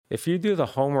If you do the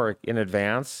homework in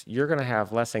advance, you're going to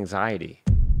have less anxiety.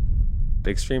 The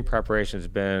extreme preparation has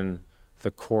been the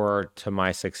core to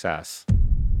my success.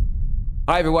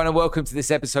 Hi, everyone, and welcome to this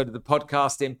episode of the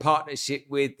podcast in partnership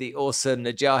with the awesome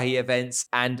Najahi Events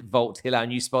and Vault Hill, our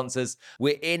new sponsors.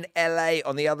 We're in LA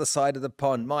on the other side of the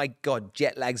pond. My God,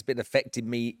 jet lag's been affecting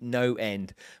me no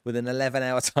end. With an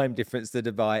 11-hour time difference to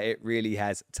Dubai, it really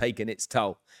has taken its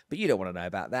toll. But you don't want to know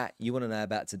about that. You want to know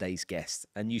about today's guest,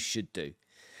 and you should do.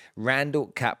 Randall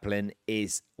Kaplan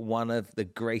is one of the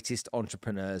greatest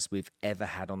entrepreneurs we've ever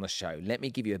had on the show. Let me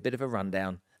give you a bit of a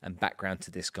rundown and background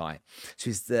to this guy. So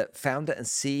he's the founder and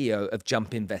CEO of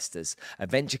Jump Investors, a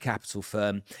venture capital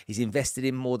firm. He's invested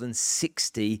in more than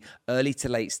 60 early to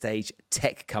late stage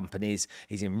tech companies.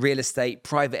 He's in real estate,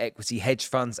 private equity, hedge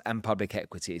funds, and public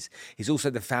equities. He's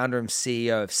also the founder and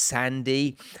CEO of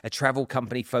Sandy, a travel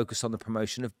company focused on the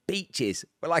promotion of beaches.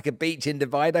 We like a beach in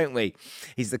Dubai, don't we?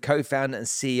 He's the co-founder and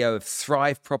CEO of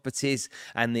Thrive Properties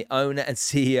and the owner and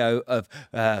CEO of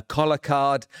Collar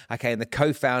and the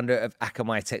co-founder of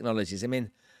Akamai Technologies. I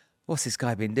mean, what's this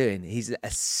guy been doing? He's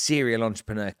a serial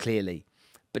entrepreneur, clearly,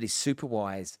 but he's super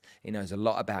wise. He knows a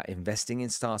lot about investing in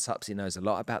startups. He knows a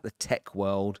lot about the tech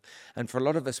world. And for a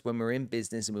lot of us, when we're in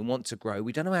business and we want to grow,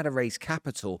 we don't know how to raise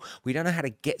capital. We don't know how to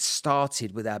get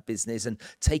started with our business and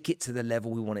take it to the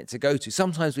level we want it to go to.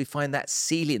 Sometimes we find that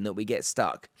ceiling that we get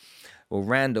stuck. Well,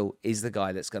 Randall is the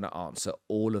guy that's going to answer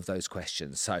all of those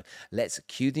questions. So let's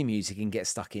cue the music and get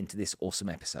stuck into this awesome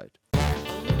episode.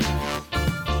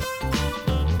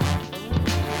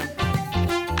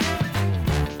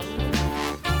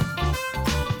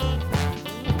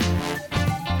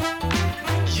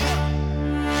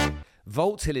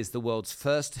 Vault Hill is the world's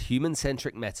first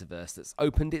human-centric metaverse that's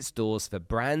opened its doors for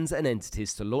brands and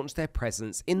entities to launch their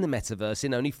presence in the metaverse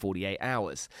in only 48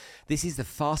 hours. This is the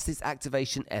fastest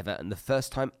activation ever and the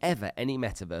first time ever any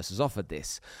metaverse has offered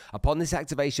this. Upon this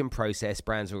activation process,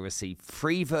 brands will receive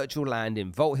free virtual land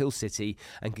in Vault Hill City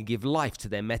and can give life to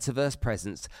their metaverse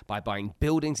presence by buying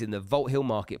buildings in the Vault Hill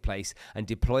marketplace and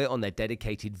deploy it on their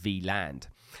dedicated VLAND.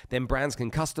 Then brands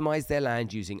can customize their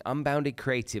land using unbounded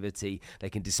creativity. They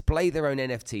can display their own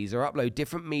NFTs or upload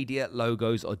different media,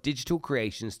 logos, or digital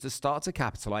creations to start to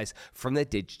capitalize from their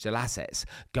digital assets.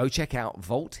 Go check out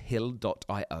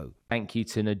vaulthill.io. Thank you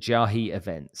to Najahi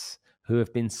Events, who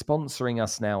have been sponsoring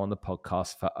us now on the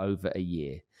podcast for over a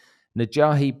year.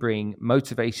 Najahi bring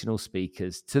motivational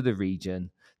speakers to the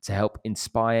region to help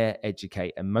inspire,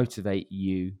 educate, and motivate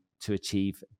you to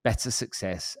achieve better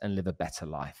success and live a better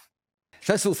life.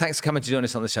 First of all, thanks for coming to join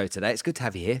us on the show today. It's good to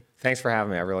have you here. Thanks for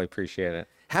having me. I really appreciate it.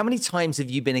 How many times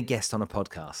have you been a guest on a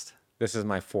podcast? This is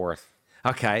my fourth.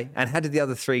 Okay. And how did the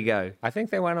other three go? I think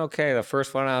they went okay. The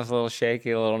first one, I was a little shaky,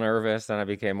 a little nervous. Then I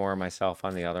became more myself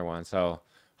on the other one. So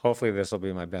hopefully this will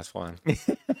be my best one.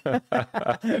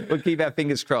 We'll keep our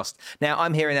fingers crossed. Now,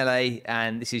 I'm here in LA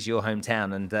and this is your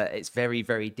hometown. And it's very,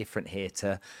 very different here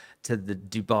to the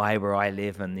Dubai where I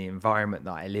live and the environment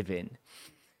that I live in.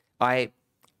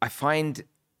 I find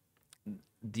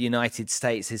the United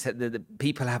States is that the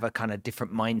people have a kind of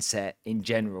different mindset in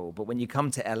general. But when you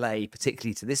come to LA,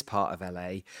 particularly to this part of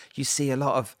LA, you see a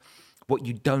lot of what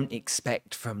you don't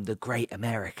expect from the great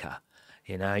America.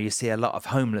 You know, you see a lot of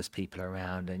homeless people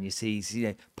around and you see,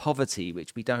 poverty,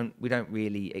 which we don't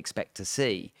really expect to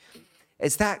see.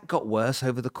 Has that got worse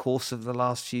over the course of the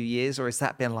last few years, or has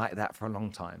that been like that for a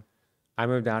long time? I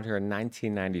moved out here in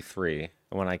 1993.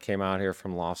 And when I came out here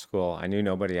from law school, I knew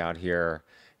nobody out here,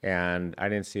 and I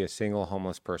didn't see a single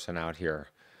homeless person out here.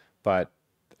 But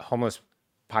homeless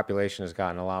population has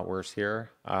gotten a lot worse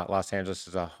here. Los Angeles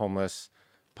is the homeless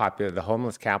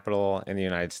capital in the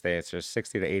United States. There's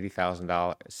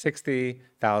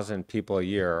 60,000 people a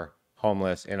year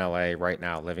homeless in LA right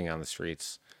now living on the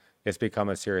streets. It's become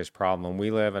a serious problem.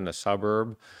 We live in a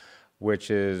suburb which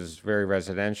is very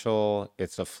residential.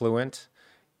 It's affluent.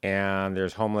 And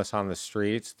there's homeless on the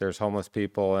streets. There's homeless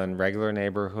people in regular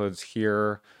neighborhoods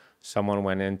here. Someone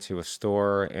went into a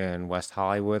store in West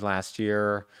Hollywood last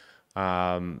year.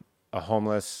 A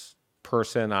homeless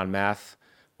person on meth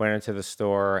went into the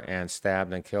store and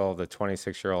stabbed and killed a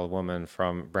 26-year-old woman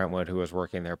from Brentwood who was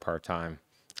working there part-time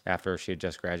after she had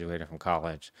just graduated from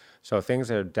college. So things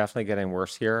are definitely getting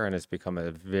worse here, and it's become a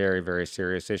very, very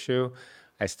serious issue.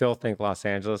 I still think Los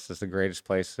Angeles is the greatest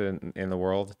place in the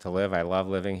world to live. I love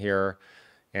living here.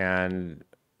 And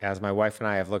as my wife and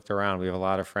I have looked around, we have a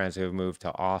lot of friends who have moved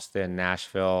to Austin,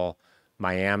 Nashville,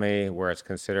 Miami, where it's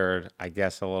considered, I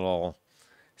guess, a little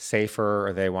safer,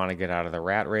 or they want to get out of the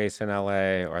rat race in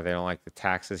LA, or they don't like the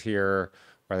taxes here,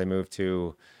 or they moved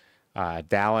to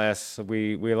Dallas.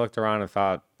 We looked around and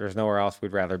thought, there's nowhere else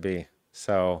we'd rather be.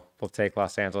 So we'll take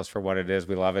Los Angeles for what it is.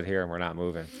 We love it here and we're not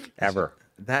moving ever.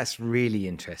 That's really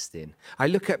interesting. I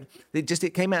look at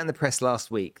it came out in the press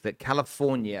last week that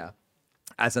California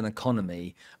as an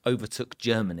economy overtook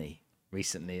Germany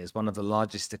recently as one of the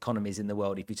largest economies in the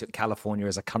world if you took California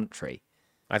as a country.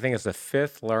 I think it's the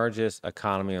fifth largest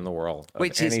economy in the world of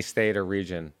Which any is- state or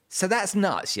region. So that's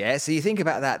nuts, yeah? So you think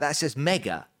about that, that's just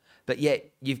mega. But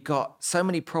yet you've got so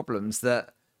many problems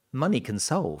that money can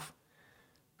solve.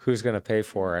 Who's going to pay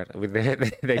for it?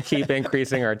 They keep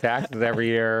increasing our taxes every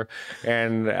year,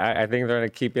 and I think they're going to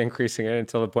keep increasing it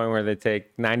until the point where they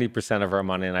take 90% of our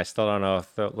money, and I still don't know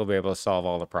if they'll be able to solve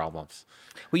all the problems.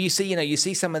 Well, you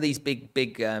see some of these big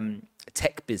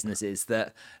tech businesses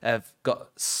that have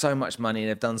got so much money and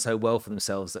have done so well for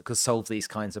themselves that could solve these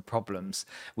kinds of problems.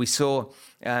 We saw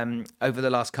over the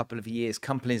last couple of years,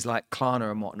 companies like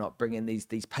Klarna and whatnot bringing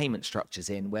these payment structures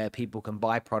in where people can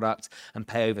buy product and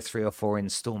pay over 3 or 4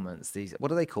 installments. These,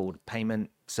 what are they called? Payment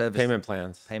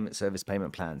plans.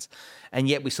 Payment plans. And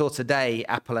yet we saw today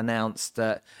Apple announced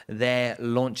that they're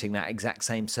launching that exact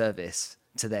same service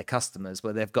to their customers,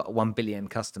 where they've got 1 billion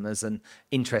customers and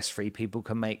interest-free people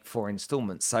can make 4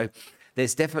 installments. So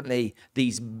there's definitely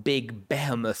these big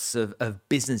behemoths of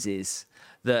businesses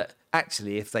that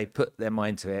actually, if they put their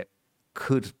mind to it,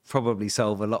 could probably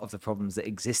solve a lot of the problems that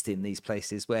exist in these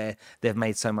places where they've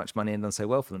made so much money and done so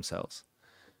well for themselves.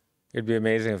 It'd be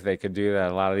amazing if they could do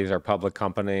that. A lot of these are public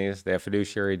companies. They have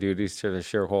fiduciary duties to the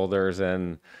shareholders,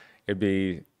 and it'd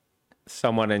be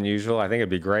somewhat unusual. I think it'd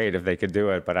be great if they could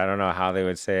do it, but I don't know how they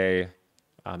would say,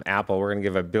 Apple, we're going to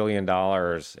give $1 billion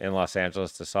in Los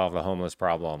Angeles to solve the homeless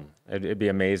problem. It'd be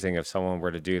amazing if someone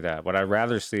were to do that. What I'd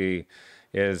rather see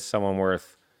is someone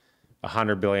worth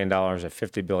 $100 billion or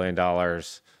 $50 billion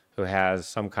who has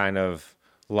some kind of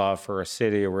love for a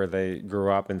city where they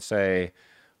grew up and say,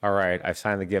 all right, I've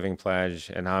signed the Giving Pledge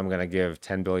and now I'm going to give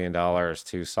 $10 billion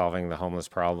to solving the homeless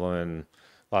problem in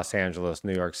Los Angeles,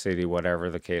 New York City, whatever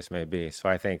the case may be. So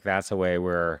I think that's a way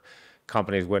where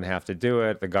companies wouldn't have to do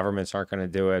it. The governments aren't going to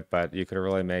do it, but you could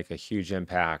really make a huge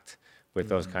impact with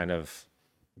those kind of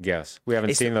gifts. We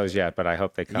haven't seen those yet, but I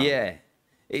hope they come. Yeah.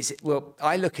 Well,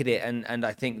 I look at it and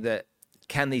I think that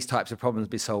can these types of problems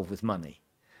be solved with money?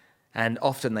 And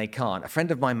often they can't. A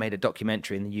friend of mine made a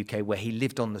documentary in the UK where he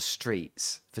lived on the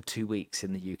streets for 2 weeks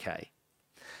in the UK.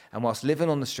 And whilst living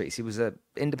on the streets, he was an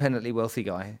independently wealthy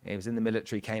guy. He was in the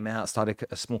military, came out, started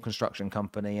a small construction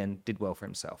company and did well for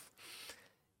himself.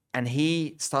 And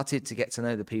he started to get to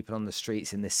know the people on the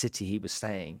streets in the city he was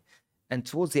staying. And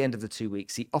towards the end of the 2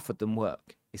 weeks, he offered them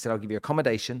work. He said, I'll give you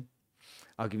accommodation.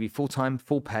 I'll give you full-time,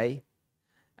 full pay,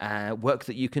 work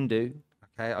that you can do.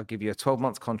 Okay, I'll give you a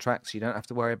 12-month contract so you don't have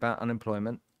to worry about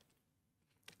unemployment.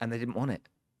 And they didn't want it.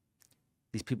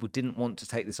 These people didn't want to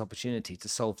take this opportunity to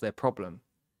solve their problem,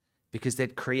 because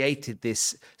they'd created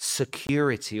this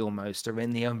security almost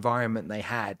around the environment they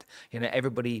had. You know,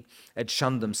 everybody had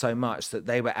shunned them so much that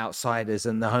they were outsiders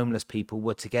and the homeless people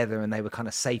were together and they were kind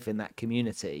of safe in that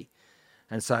community.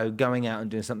 And so going out and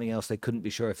doing something else, they couldn't be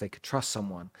sure if they could trust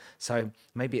someone. So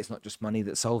maybe it's not just money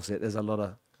that solves it. There's a lot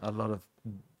of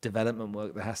development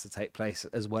work that has to take place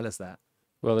as well as that.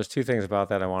 Well, there's 2 things about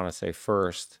that I want to say.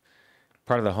 First,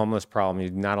 part of the homeless problem,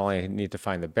 you not only need to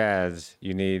find the beds,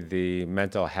 you need the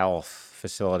mental health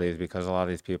facilities, because a lot of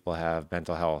these people have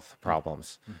mental health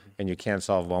problems, and you can't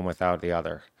solve one without the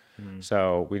other.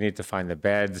 So we need to find the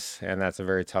beds, and that's a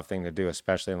very tough thing to do,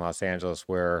 especially in Los Angeles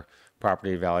where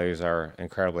property values are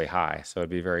incredibly high. So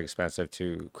it'd be very expensive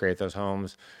to create those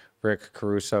homes. Rick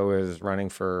Caruso is running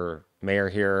for mayor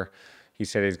here. He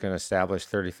said he's going to establish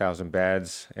 30,000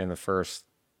 beds in the first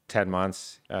 10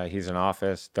 months. He's in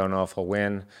office. Don't know if he'll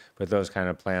win, but those kind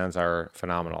of plans are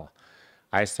phenomenal.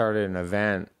 I started an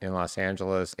event in Los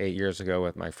Angeles 8 years ago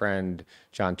with my friend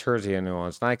John Terzian, who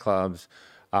owns nightclubs,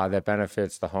 that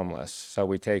benefits the homeless. So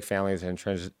we take families in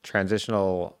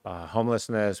transitional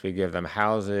homelessness. We give them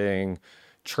housing,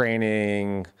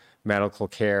 training, medical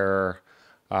care,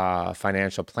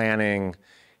 financial planning.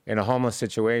 In a homeless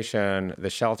situation, the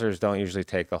shelters don't usually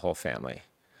take the whole family.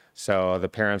 So the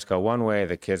parents go one way,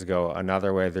 the kids go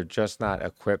another way. They're just not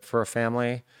equipped for a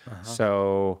family.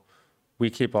 So we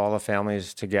keep all the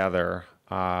families together.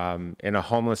 In a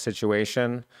homeless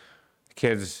situation,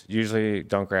 kids usually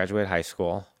don't graduate high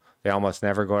school. They almost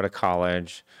never go to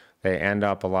college. They end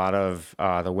up, a lot of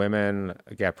the women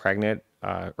get pregnant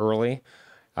early.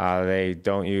 They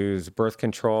don't use birth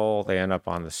control. They end up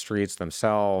on the streets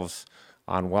themselves,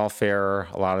 on welfare,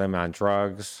 a lot of them on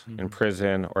drugs, in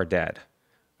prison, or dead.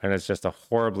 And it's just a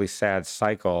horribly sad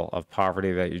cycle of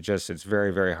poverty that it's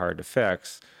very, very hard to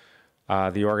fix.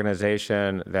 The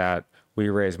organization that we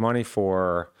raise money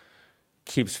for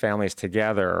keeps families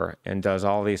together and does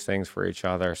all these things for each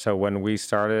other. So when we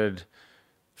started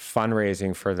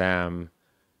fundraising for them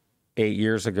 8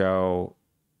 years ago,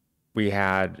 we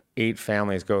had 8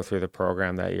 families go through the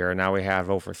program that year. Now we have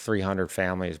over 300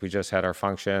 families. We just had our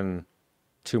function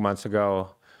 2 months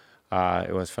ago.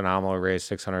 It was phenomenal. We raised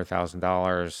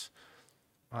 $600,000.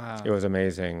 Wow. It was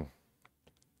amazing.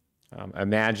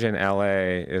 Imagine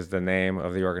LA is the name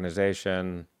of the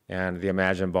organization, and the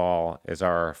Imagine Ball is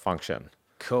our function.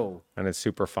 Cool. And it's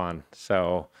super fun.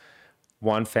 So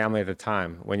one family at a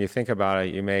time. When you think about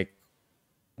it, you take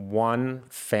one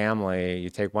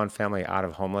family out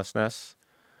of homelessness,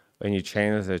 and you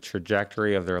change the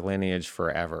trajectory of their lineage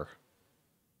forever.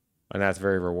 And that's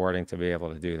very rewarding to be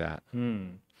able to do that. Now,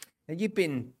 you've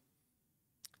been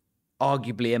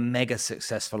arguably a mega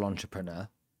successful entrepreneur.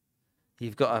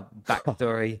 You've got a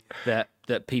backstory that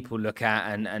people look at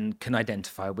and can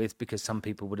identify with, because some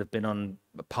people would have been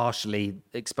partially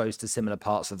exposed to similar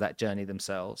parts of that journey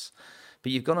themselves.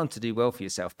 But you've gone on to do well for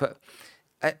yourself. But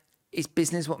is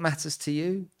business what matters to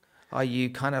you? Are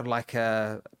you kind of like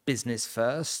a business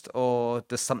first, or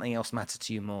does something else matter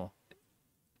to you more?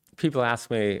 People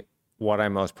ask me what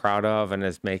I'm most proud of and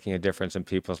is making a difference in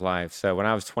people's lives. So when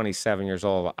I was 27 years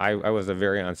old, I was a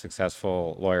very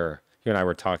unsuccessful lawyer. You and I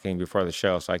were talking before the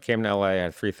show. So I came to LA, I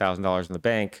had $3,000 in the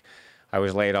bank. I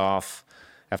was laid off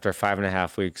after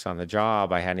 5.5 weeks on the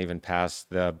job. I hadn't even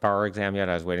passed the bar exam yet.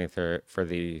 I was waiting for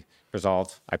the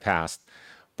result. I passed.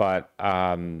 But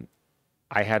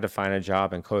I had to find a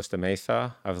job in Costa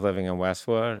Mesa. I was living in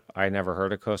Westwood. I never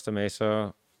heard of Costa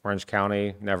Mesa, Orange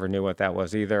County, never knew what that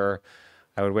was either.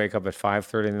 I would wake up at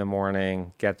 5:30 in the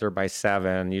morning, get there by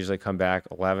 7, usually come back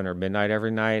 11 or midnight every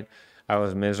night. I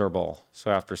was miserable.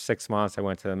 So after 6 months, I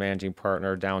went to the managing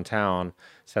partner downtown,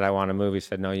 said, I want to move. He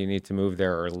said, no, you need to move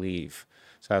there or leave.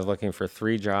 So I was looking for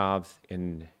 3 jobs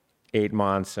in 8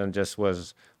 months and just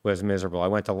was miserable. I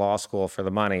went to law school for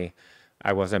the money.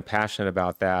 I wasn't passionate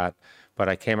about that, but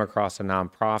I came across a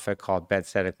nonprofit called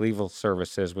Betzetic Legal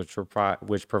Services,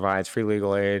 which provides free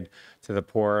legal aid to the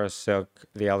poor, sick,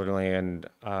 the elderly, and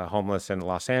homeless in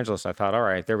Los Angeles. I thought, all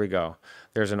right, there we go.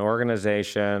 There's an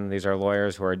organization. These are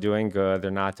lawyers who are doing good. They're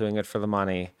not doing it for the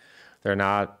money. They're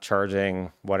not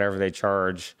charging whatever they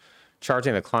charge.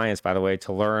 Charging the clients, by the way,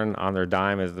 to learn on their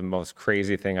dime is the most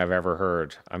crazy thing I've ever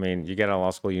heard. I mean, you get out of law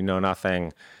school, you know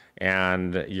nothing,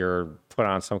 and you're put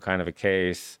on some kind of a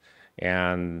case,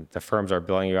 and the firms are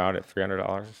billing you out at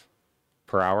 $300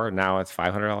 per hour. Now it's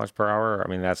 $500 per hour. I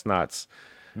mean, that's nuts.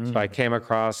 So I came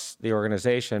across the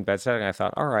organization, Betzetic, and I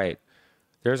thought, all right,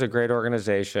 there's a great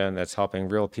organization that's helping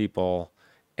real people.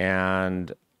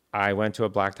 And I went to a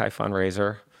black tie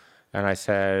fundraiser, and I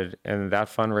said, and that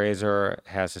fundraiser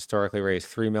has historically raised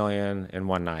 $3 million in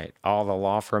one night. All the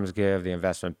law firms give, the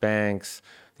investment banks,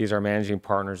 these are managing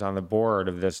partners on the board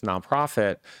of this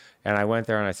nonprofit. And I went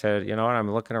there and I said, you know what,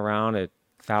 I'm looking around at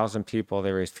 1,000 people.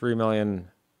 They raised $3 million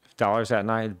that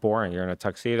night. Boring. You're in a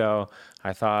tuxedo.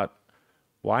 I thought,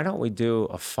 why don't we do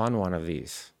a fun one of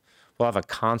these? We'll have a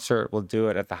concert. We'll do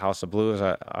it at the House of Blues.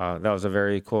 That was a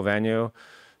very cool venue.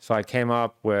 So I came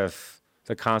up with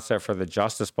the concept for the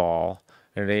Justice Ball.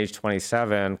 And at age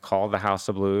 27, called the House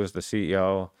of Blues, the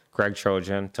CEO, Greg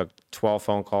Trojan, took 12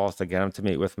 phone calls to get him to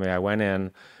meet with me. I went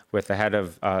in with the head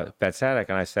of Betzetic,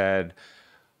 and I said,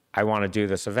 I want to do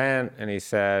this event. And he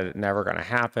said, never going to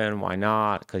happen. Why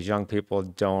not? Because young people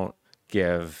don't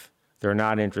give. They're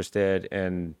not interested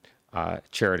in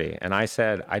charity. And I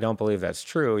said, I don't believe that's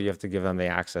true. You have to give them the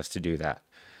access to do that.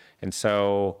 And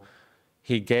so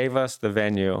he gave us the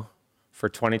venue for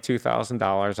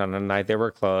 $22,000 on the night they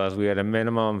were closed. We had a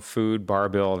minimum food bar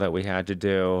bill that we had to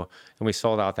do, and we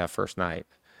sold out that first night.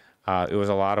 It was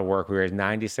a lot of work. We raised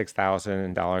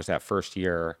 $96,000 that first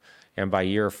year. And by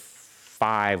year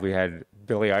 5, we had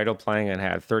Billy Idol playing and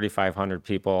had 3,500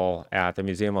 people at the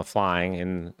Museum of Flying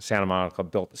in Santa Monica,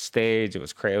 built the stage. It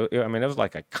was crazy. I mean, it was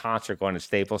like a concert going to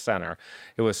Staples Center.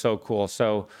 It was so cool.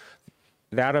 So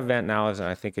that event now is,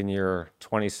 I think, in year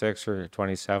 26 or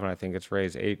 27. I think it's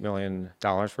raised $8 million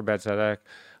for Betzetic.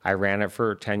 I ran it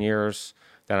for 10 years.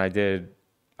 Then I did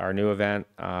our new event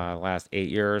last 8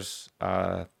 years,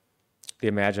 the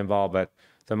Imagine Ball. But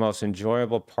the most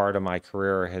enjoyable part of my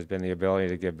career has been the ability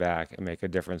to give back and make a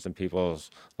difference in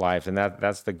people's lives. And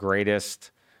that's the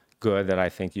greatest good that I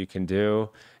think you can do.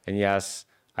 And yes,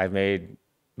 I've made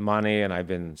money and I've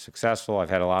been successful. I've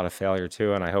had a lot of failure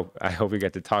too, and I hope we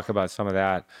get to talk about some of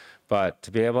that. But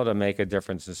to be able to make a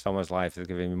difference in someone's life is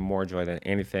giving me more joy than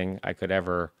anything I could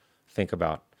ever think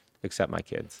about, except my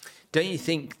kids. Don't you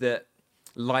think that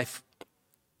life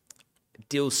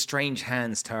deals strange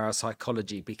hands to our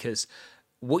psychology? Because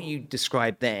what you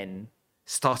described then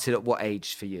started at what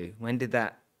age for you? When did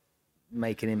that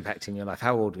make an impact in your life?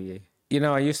 How old were you? You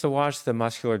know, I used to watch the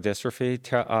muscular dystrophy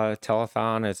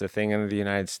telethon as a thing in the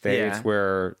United States Yeah.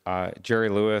 where Jerry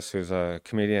Lewis, who's a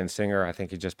comedian and singer, I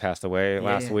think he just passed away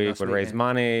last yeah, week, last would week, raise yeah.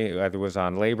 money. It was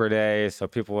on Labor Day, so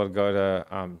people would go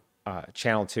to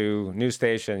Channel 2 news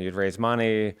station, you'd raise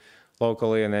money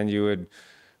locally, and then you would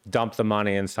dump the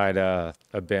money inside a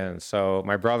bin. So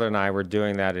my brother and I were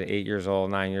doing that at 8 years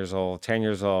old, 9 years old, 10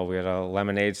 years old. We had a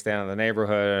lemonade stand in the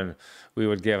neighborhood, and we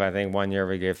would give, I think one year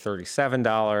we gave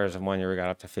 $37, and one year we got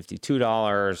up to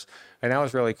 $52. And that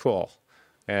was really cool.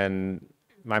 And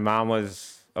my mom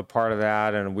was a part of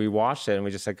that, and we watched it, and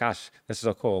we just said, gosh, this is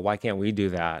so cool. Why can't we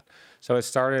do that? So it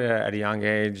started at a young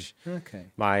age. Okay.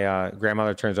 My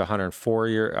grandmother turns 104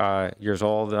 years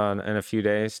old in a few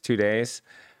days, 2 days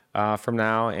from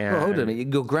now. And Well, hold on a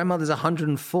minute. Your grandmother's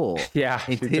 104. yeah,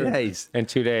 In she 2 turned- days. In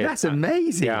 2 days. That's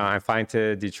amazing. Yeah, I'm flying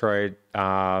to Detroit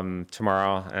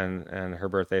tomorrow, and her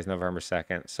birthday is November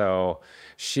 2nd. So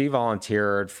she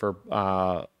volunteered for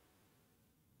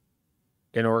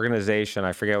an organization,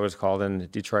 I forget what it's called, in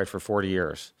Detroit for 40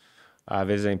 years,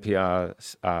 visiting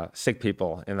sick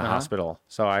people in the hospital.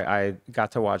 So I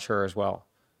got to watch her as well.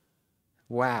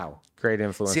 Wow. Great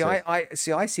influence.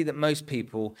 I see that most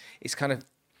people, it's kind of,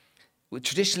 well,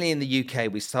 traditionally in the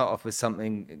UK, we start off with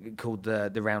something called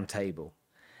the round table.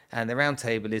 And the round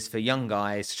table is for young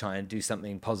guys to try and do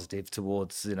something positive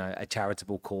towards, a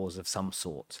charitable cause of some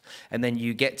sort. And then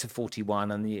you get to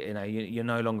 41 and, you're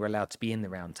no longer allowed to be in the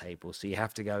round table. So you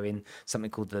have to go in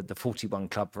something called the 41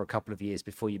 Club for a couple of years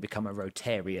before you become a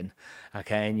Rotarian.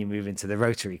 Okay. And you move into the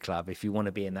Rotary Club if you want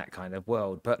to be in that kind of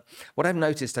world. But what I've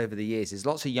noticed over the years is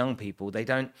lots of young people, they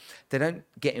don't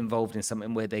get involved in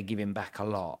something where they're giving back a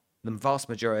lot. The vast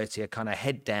majority are kind of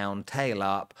head down, tail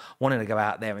up, wanting to go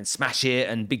out there and smash it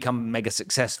and become mega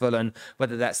successful. And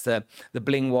whether that's the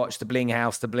bling watch, the bling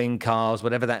house, the bling cars,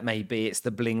 whatever that may be, it's the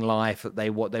bling life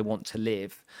that what they want to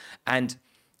live. And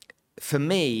for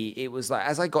me, it was like,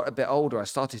 as I got a bit older, I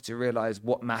started to realize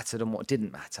what mattered and what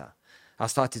didn't matter. I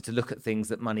started to look at things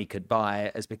that money could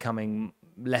buy as becoming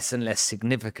less and less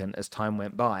significant as time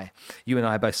went by. You and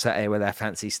I both sat here with our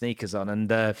fancy sneakers on,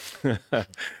 and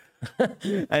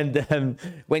and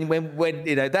when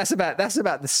that's about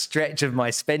the stretch of my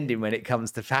spending when it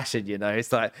comes to fashion.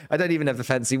 It's like I don't even have the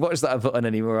fancy watch that I put on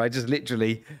anymore. I just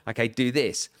literally do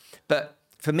this. But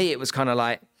for me, it was kind of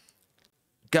like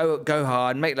go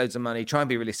hard, make loads of money, try and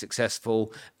be really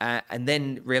successful, and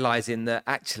then realizing that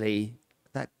actually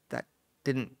that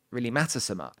didn't really matter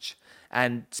so much.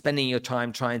 And spending your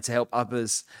time trying to help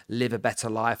others live a better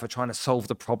life or trying to solve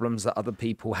the problems that other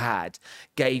people had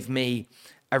gave me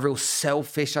a real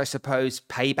selfish, I suppose,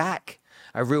 payback,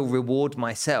 a real reward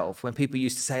myself. When people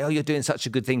used to say, oh, you're doing such a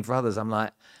good thing for others, I'm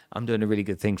like, I'm doing a really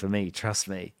good thing for me, trust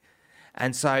me.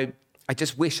 And so I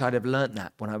just wish I'd have learned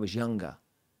that when I was younger.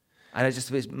 And I just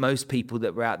wish most people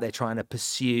that were out there trying to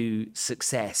pursue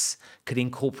success could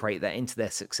incorporate that into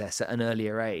their success at an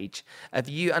earlier age. I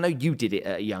know you did it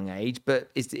at a young age,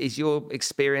 but is your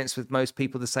experience with most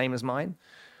people the same as mine?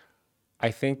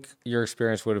 I think your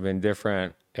experience would have been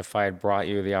different if I had brought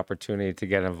you the opportunity to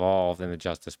get involved in the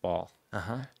Justice Ball.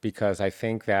 Because I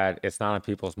think that it's not on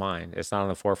people's mind. It's not on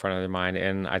the forefront of their mind.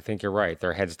 And I think you're right.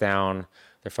 They're heads down.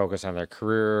 They're focused on their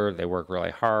career. They work really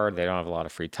hard. They don't have a lot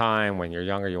of free time. When you're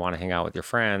younger, you want to hang out with your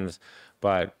friends.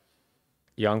 But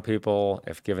young people,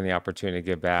 if given the opportunity to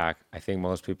give back, I think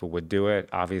most people would do it.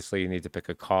 Obviously, you need to pick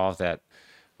a cause that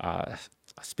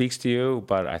speaks to you.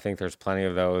 But I think there's plenty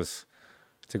of those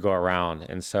to go around.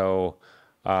 And so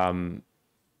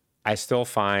I still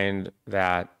find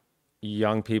that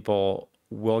young people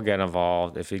will get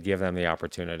involved if you give them the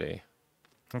opportunity.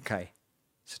 Okay.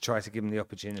 So try to give them the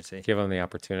opportunity. Give them the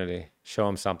opportunity. Show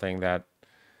them something that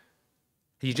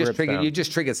You just rips triggered. them. You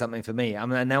just triggered something for me.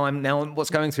 Now what's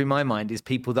going through my mind is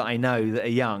people that I know that are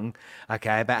young.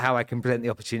 Okay, about how I can present the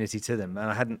opportunity to them,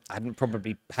 and I hadn't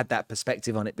probably had that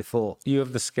perspective on it before. you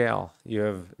have the scale. You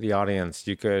have the audience.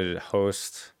 You could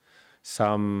host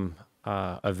some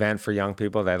event for young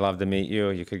people. They'd love to meet you.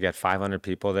 You could get 500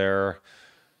 people there.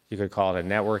 You could call it a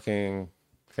networking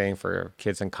thing for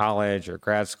kids in college or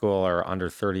grad school or under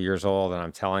 30 years old. And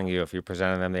I'm telling you, if you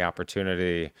presented them the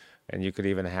opportunity, and you could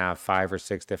even have 5 or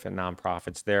 6 different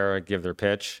nonprofits there give their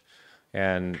pitch,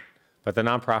 but the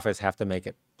nonprofits have to make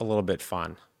it a little bit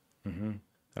fun. And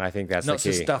I think that's Not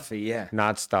the so key. stuffy, yeah.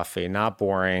 Not stuffy, not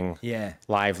boring. Yeah.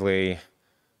 Lively.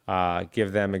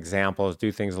 Give them examples.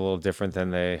 Do things a little different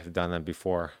than they have done them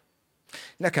before.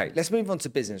 Okay, let's move on to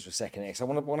business for a second, because I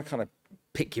want to kind of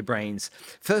pick your brains.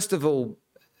 First of all,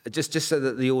 just so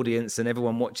that the audience and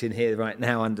everyone watching here right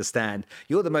now understand,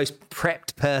 you're the most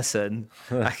prepped person,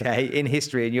 okay, in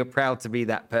history, and you're proud to be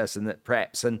that person that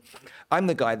preps. And I'm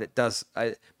the guy that does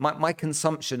my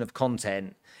consumption of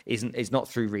content is not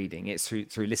through reading; it's through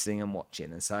listening and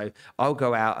watching. And so I'll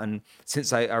go out, and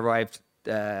since I arrived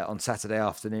on Saturday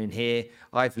afternoon here,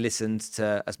 I've listened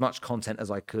to as much content as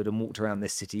I could and walked around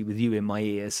this city with you in my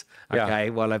ears,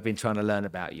 okay, while I've been trying to learn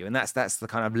about you. And that's the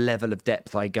kind of level of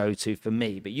depth I go to for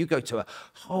me. But you go to a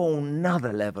whole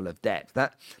nother level of depth.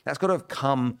 That's got to have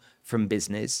come from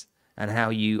business and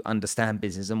how you understand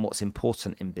business and what's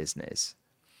important in business.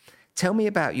 Tell me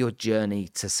about your journey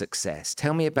to success.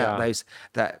 Tell me about those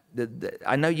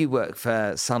I know you work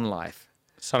for Sun Life.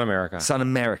 Sun America. Sun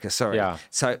America, sorry. Yeah.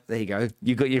 So there you go.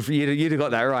 You'd have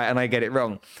got that right, and I get it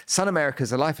wrong. Sun America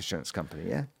is a life insurance company,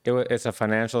 yeah? It's a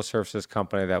financial services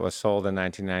company that was sold in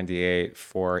 1998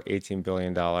 for $18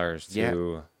 billion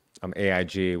to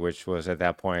AIG, which was at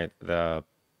that point the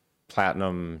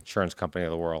platinum insurance company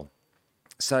of the world.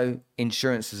 So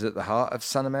insurance was at the heart of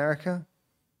Sun America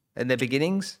in their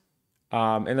beginnings?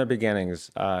 In their beginnings,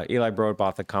 Eli Broad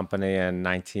bought the company in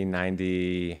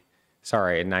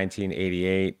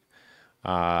 1988.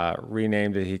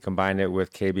 Renamed it. He combined it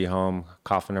with KB Home,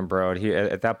 Coughlin and Broad.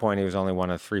 At that point, he was only one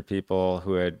of three people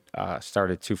who had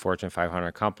started two Fortune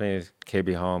 500 companies,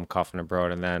 KB Home, Coughlin and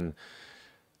Broad, and then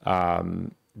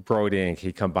Broad Inc.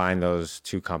 He combined those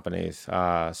two companies.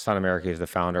 Sun America is the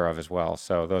founder of as well.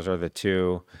 So those are the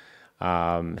two.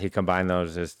 He combined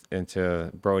those into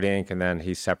Broad Inc. and then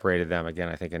he separated them again,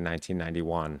 I think in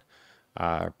 1991.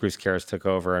 Bruce Karras took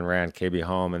over and ran KB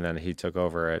Home, and then he took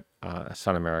over at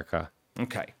Sun America.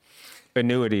 Okay.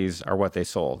 Annuities are what they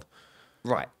sold.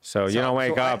 Right. So you don't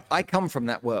wake up. I come from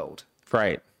that world.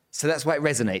 Right. So that's why it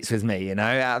resonates with me,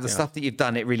 Out of the stuff that you've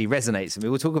done, it really resonates with me.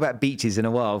 We'll talk about beaches in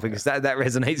a while because that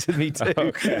resonates with me too.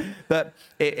 Okay. But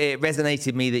it resonated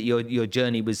with me that your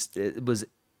journey was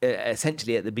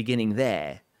essentially at the beginning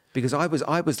there. Because I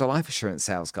was the life assurance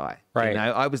sales guy. Right.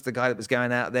 I was the guy that was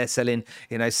going out there selling,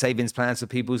 savings plans for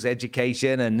people's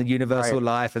education and universal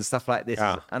life and stuff like this.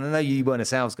 Yeah. And I know you weren't a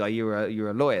sales guy, you were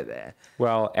a lawyer there.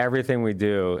 Well, everything we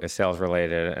do is sales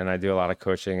related, and I do a lot of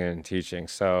coaching and teaching.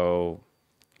 So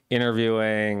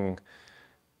interviewing,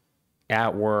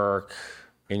 at work,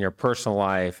 in your personal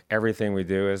life, everything we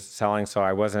do is selling. So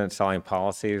I wasn't selling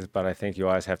policies, but I think you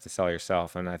always have to sell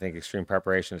yourself. And I think extreme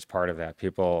preparation is part of that.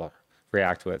 People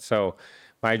react to it. So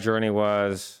my journey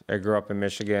was, I grew up in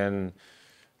Michigan,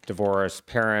 divorced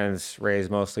parents, raised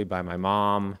mostly by my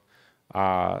mom,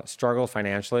 struggled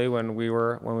financially when we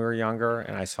were younger,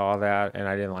 and I saw that and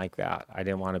I didn't like that. I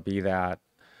didn't want to be that.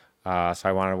 So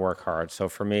I wanted to work hard. So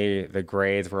for me, the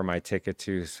grades were my ticket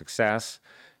to success.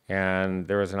 And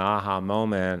there was an aha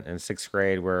moment in sixth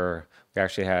grade where we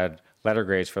actually had letter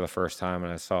grades for the first time,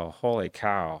 and I saw, holy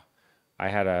cow, I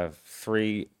had a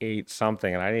 3.8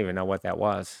 something, and I didn't even know what that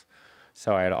was.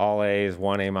 So I had all A's,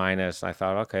 1 A minus, and I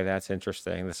thought, okay, that's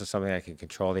interesting. This is something I can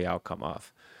control the outcome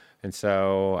of. And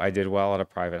so I did well at a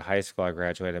private high school. I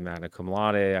graduated magna cum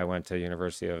laude. I went to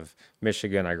University of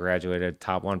Michigan. I graduated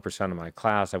top 1% of my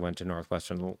class. I went to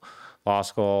Northwestern Law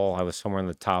School. I was somewhere in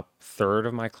the top third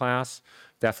of my class.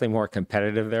 Definitely more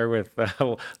competitive there with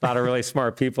a lot of really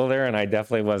smart people there, and I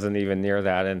definitely wasn't even near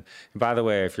that. And by the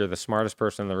way, if you're the smartest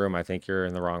person in the room, I think you're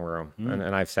in the wrong room,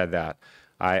 and I've said that.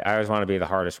 I always want to be the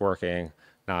hardest working,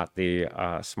 not the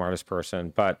smartest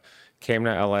person. But came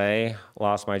to LA,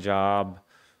 lost my job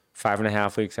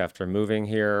 5.5 weeks after moving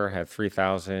here, had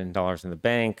 $3,000 in the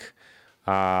bank,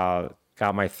 got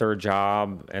my third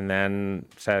job, and then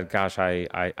said, gosh,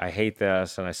 I hate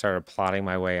this, and I started plotting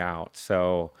my way out.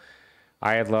 So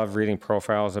I had loved reading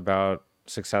profiles about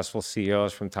successful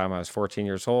CEOs from the time I was 14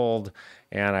 years old,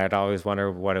 and I had always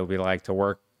wondered what it would be like to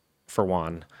work for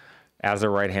one as a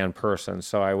right-hand person.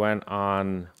 So I went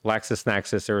on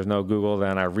LexisNexis. There was no Google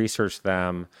then. I researched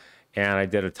them, and I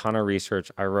did a ton of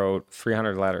research. I wrote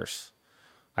 300 letters.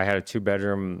 I had a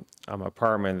 2-bedroom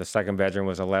apartment. The second bedroom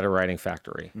was a letter writing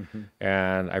factory.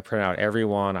 And I printed out every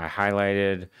one. I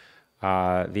highlighted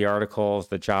the articles,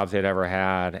 the jobs they'd ever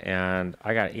had, and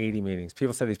I got 80 meetings.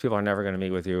 People said, these people are never going to meet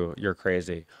with you. You're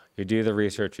crazy. You do the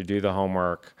research, you do the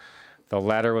homework. The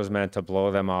letter was meant to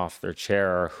blow them off their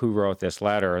chair. Who wrote this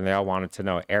letter? And they all wanted to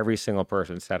know. Every single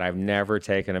person said, I've never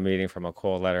taken a meeting from a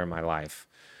cold letter in my life.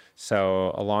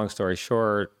 So a long story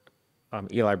short,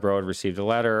 Eli Broad received a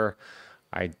letter.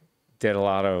 I did a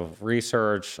lot of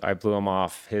research. I blew him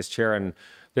off his chair. And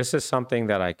this is something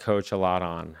that I coach a lot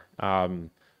on.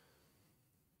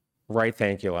 Write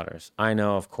thank you letters. I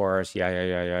know, of course.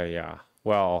 Yeah.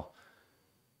 Well,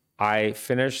 I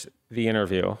finished the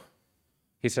interview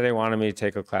He said he wanted me to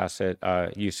take a class at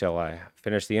UCLA.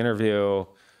 Finished the interview,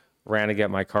 ran to get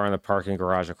my car in the parking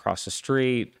garage across the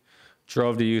street,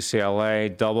 drove to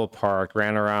UCLA, double parked,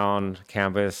 ran around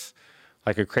campus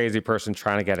like a crazy person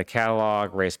trying to get a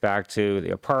catalog, raced back to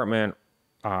the apartment,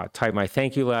 typed my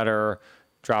thank you letter,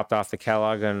 dropped off the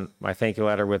catalog and my thank you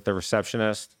letter with the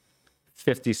receptionist.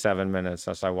 57 minutes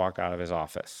as I walked out of his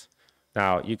office.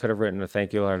 Now, you could have written a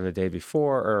thank you letter the day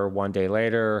before or one day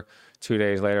later, 2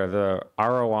 days later. The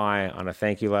ROI on a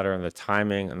thank you letter and the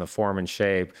timing and the form and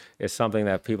shape is something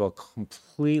that people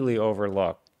completely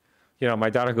overlook. You know, my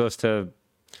daughter goes to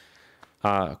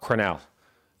Cornell.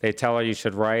 They tell her you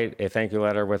should write a thank you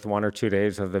letter with 1 or 2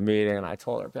 days of the meeting. And I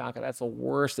told her, Bianca, that's the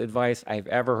worst advice I've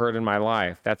ever heard in my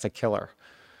life. That's a killer.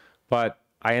 But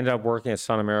I ended up working at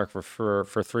Sun America for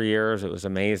 3 years. It was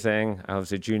amazing. I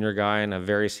was a junior guy in a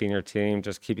very senior team,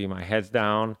 just keeping my heads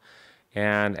down.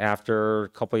 And after a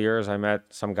couple of years, I met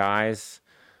some guys,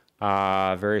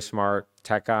 very smart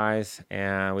tech guys,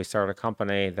 and we started a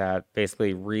company that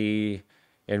basically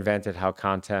reinvented how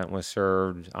content was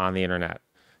served on the internet.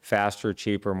 Faster,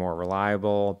 cheaper, more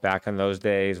reliable. Back in those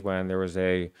days when there was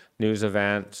a news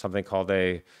event, something called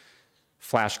a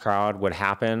flash crowd would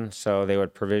happen. So they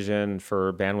would provision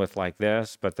for bandwidth like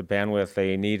this, but the bandwidth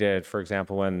they needed, for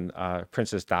example, when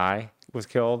Princess Di was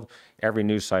killed, every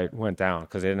news site went down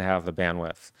because they didn't have the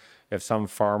bandwidth. If some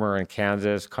farmer in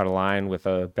Kansas cut a line with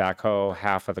a backhoe,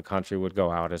 half of the country would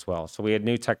go out as well. So we had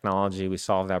new technology. We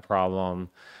solved that problem.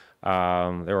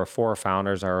 There were 4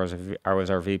 founders. I was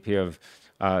our VP of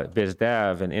biz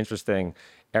dev, and interesting,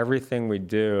 everything we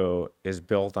do is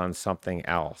built on something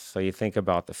else. So you think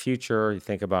about the future, you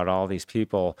think about all these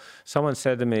people. Someone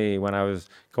said to me when I was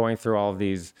going through all of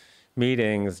these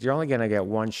meetings, you're only going to get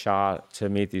one shot to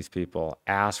meet these people.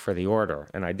 Ask for the order.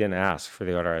 And I didn't ask for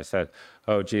the order. I said,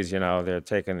 oh, geez, you know, they're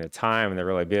taking the time and they're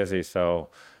really busy. So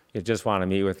you just want to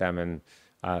meet with them and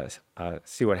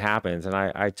see what happens. And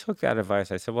I took that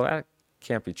advice. I said, well, that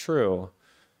can't be true.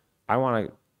 I want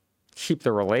to keep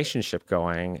the relationship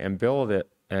going and build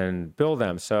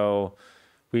them. So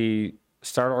we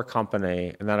started our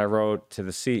company, and then I wrote to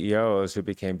the CEOs who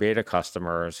became beta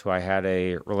customers who I had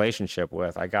a relationship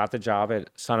with. I got the job at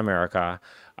Sun America.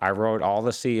 I wrote all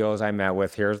the CEOs I met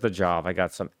with, here's the job. I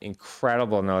got some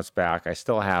incredible notes back. I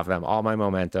still have them, all my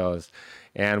mementos.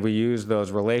 And we used those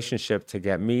relationships to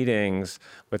get meetings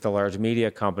with the large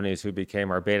media companies who became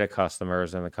our beta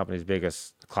customers and the company's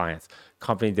biggest clients.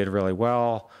 Company did really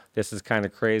well. This is kind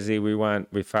of crazy.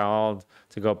 We filed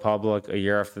to go public a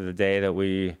year after the day that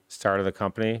we started the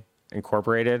company,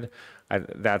 incorporated.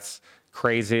 That's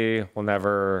crazy. Will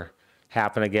never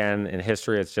happen again in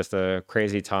history. It's just a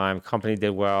crazy time. Company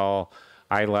did well.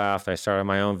 I left. I started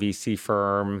my own VC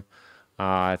firm.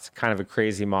 It's kind of a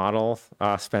crazy model,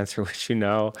 Spencer, which you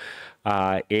know.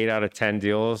 8 out of 10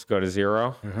 deals go to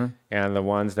 0, and the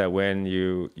ones that win,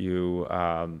 you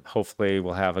hopefully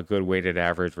will have a good weighted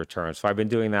average return. So I've been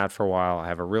doing that for a while. I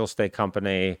have a real estate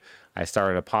company. I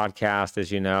started a podcast,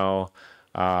 as you know.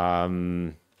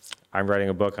 I'm writing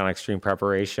a book on extreme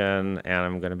preparation, and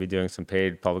I'm going to be doing some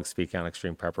paid public speaking on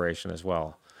extreme preparation as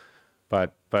well.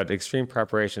 But extreme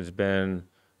preparation has been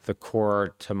the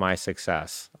core to my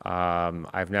success.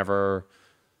 I've never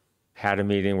had a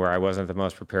meeting where I wasn't the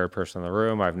most prepared person in the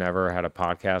room. I've never had a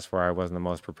podcast where I wasn't the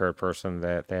most prepared person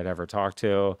that they had ever talked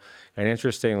to. And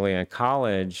interestingly, in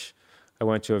college, I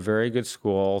went to a very good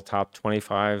school, top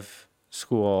 25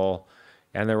 school,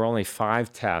 and there were only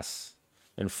 5 tests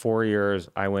in 4 years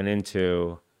I went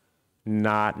into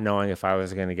not knowing if I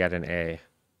was going to get an A.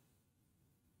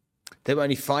 There were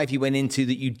only 5 you went into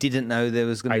that you didn't know there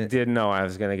was going to... I didn't know I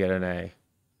was going to get an A.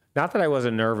 Not that I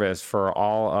wasn't nervous for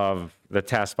all of the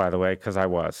tests, by the way, because I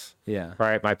was. Yeah.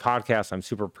 Right? My podcast, I'm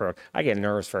super pro. I get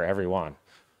nervous for every one.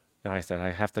 And I said, I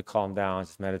have to calm down,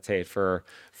 just meditate for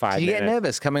 5 minutes. Did you get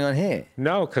nervous coming on here?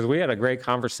 No, because we had a great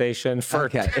conversation for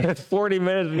 40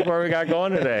 minutes before we got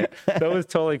going today. So it was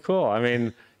totally cool. I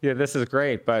mean, yeah, this is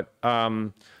great. But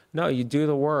no, you do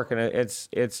the work. And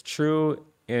it's true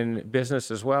in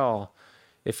business as well.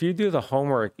 If you do the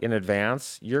homework in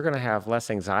advance, you're going to have less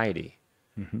anxiety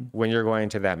when you're going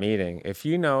to that meeting. If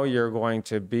you know you're going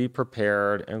to be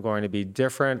prepared and going to be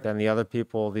different than the other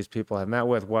people these people have met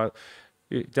with,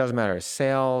 it doesn't matter,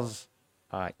 sales,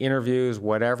 interviews,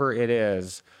 whatever it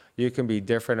is, you can be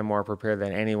different and more prepared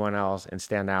than anyone else and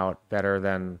stand out better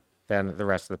than the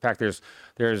rest of the pack.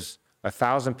 There's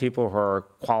 1,000 people who are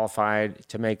qualified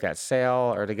to make that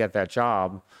sale or to get that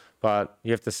job, but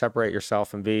you have to separate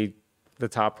yourself and be the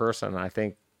top person. I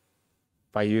think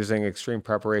by using extreme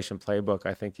preparation playbook,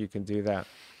 I think you can do that.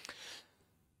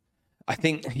 I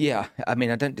think, yeah. I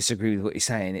mean, I don't disagree with what you're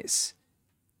saying.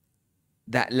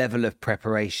 that level of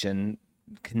preparation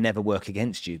can never work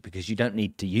against you because you don't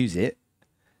need to use it.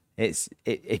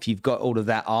 If you've got all of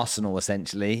that arsenal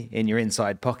essentially in your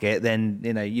inside pocket, then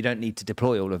you don't need to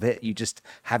deploy all of it. You just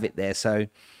have it there, so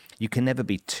you can never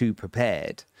be too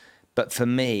prepared. But for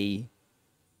me,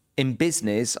 in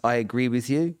business, I agree with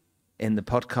you. In the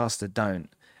podcast, I don't.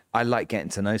 I like getting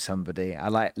to know somebody. I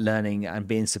like learning and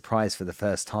being surprised for the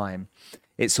first time.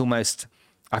 It's almost,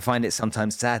 I find it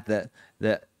sometimes sad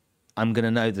that I'm going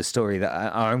to know the story or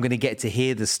I'm going to get to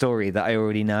hear the story that I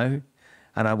already know.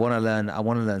 And I want to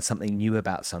learn something new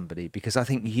about somebody, because I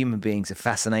think human beings are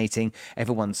fascinating.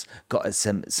 Everyone's got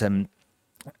some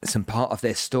part of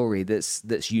their story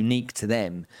that's unique to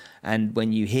them. And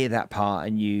when you hear that part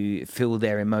and you feel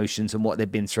their emotions and what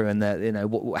they've been through and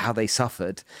how they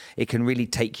suffered, it can really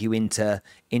take you into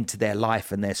their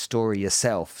life and their story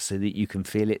yourself, so that you can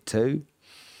feel it too.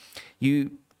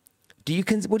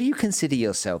 What do you consider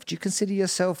yourself? Do you consider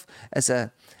yourself as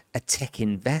a tech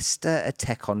investor, a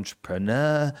tech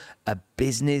entrepreneur, a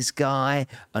business guy,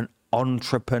 an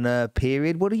entrepreneur,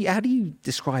 period? How do you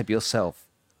describe yourself?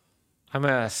 I'm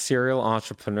a serial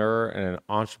entrepreneur and an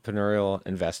entrepreneurial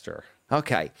investor.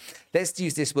 Okay, let's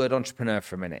use this word entrepreneur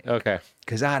for a minute. Okay.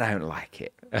 Because I don't like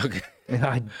it. Okay.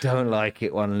 I don't like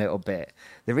it one little bit.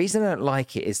 The reason I don't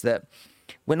like it is that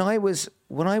when I was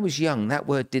young, that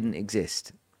word didn't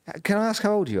exist. Can I ask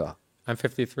how old you are? I'm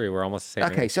 53. We're almost the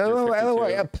same. Okay, age. so You're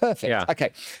 52. perfect. Yeah.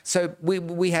 Okay, so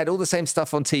we had all the same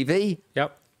stuff on TV.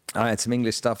 Yep. I had some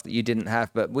English stuff that you didn't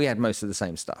have, but we had most of the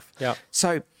same stuff. Yep.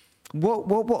 So what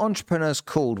were entrepreneurs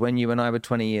called when you and I were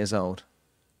 20 years old?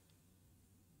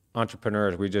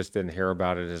 Entrepreneurs, we just didn't hear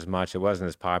about it as much. It wasn't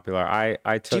as popular.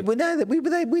 I took We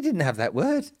didn't have that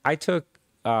word.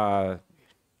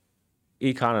 econ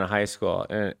in high school,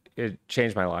 and it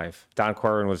changed my life. Don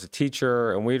Corbin was a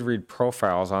teacher, and we'd read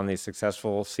profiles on these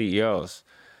successful CEOs.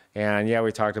 And yeah,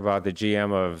 we talked about the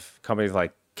GM of companies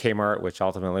like Kmart, which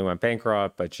ultimately went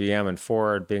bankrupt, but GM and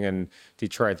Ford being in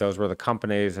Detroit, those were the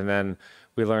companies. And then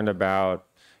we learned about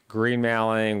green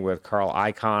mailing with Carl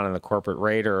Icahn and the corporate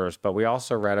raiders, but we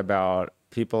also read about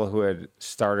people who had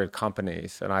started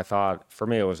companies. And I thought, for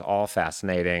me, it was all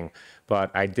fascinating.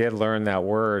 But I did learn that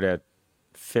word at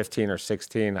 15 or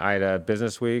 16. I had a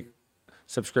Business Week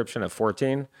subscription at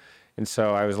 14. And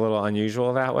so I was a little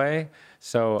unusual that way.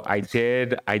 So I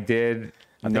did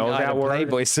know that word.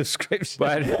 Playboy subscription.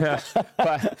 But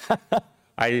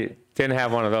I didn't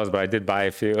have one of those, but I did buy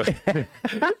a few.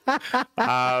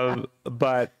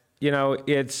 But,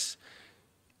 it's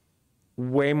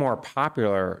way more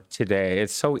popular today.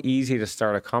 It's so easy to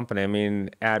start a company. I mean,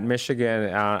 at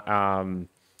Michigan,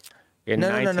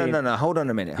 No. Hold on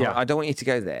a minute. Yeah. I don't want you to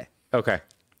go there. Okay.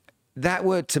 That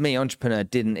word to me, entrepreneur,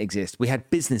 didn't exist. We had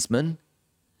businessman,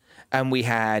 and we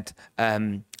had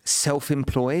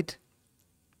self-employed,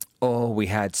 or we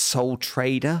had sole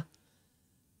trader.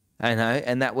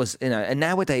 And that was, and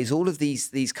nowadays all of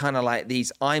these kind of like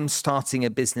these, I'm starting a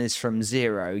business from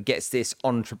zero, gets this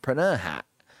entrepreneur hat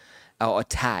or a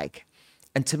tag.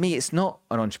 And to me, it's not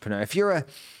an entrepreneur. If you're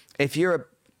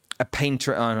a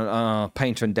painter,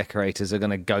 painter and decorators are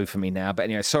going to go for me now. But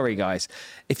anyway, sorry guys.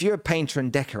 If you're a painter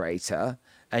and decorator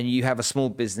and you have a small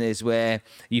business where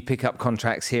you pick up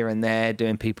contracts here and there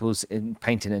doing people's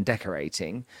painting and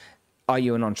decorating, are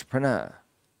you an entrepreneur?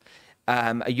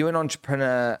 Are you an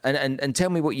entrepreneur? And tell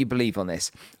me what you believe on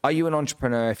this. Are you an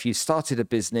entrepreneur if you started a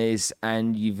business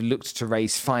and you've looked to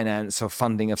raise finance or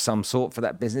funding of some sort for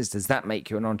that business? Does that make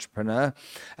you an entrepreneur?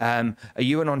 Are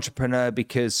you an entrepreneur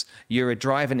because you're a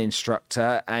driving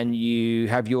instructor and you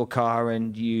have your car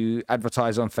and you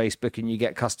advertise on Facebook and you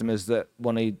get customers that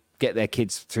want to get their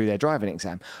kids through their driving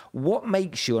exam? What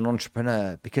makes you an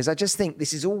entrepreneur? Because I just think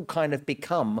this is all kind of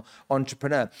become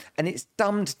entrepreneur, and it's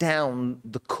dumbed down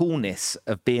the coolness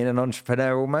of being an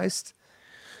entrepreneur almost.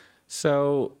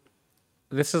 So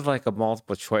this is like a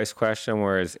multiple choice question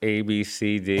where it's A, B,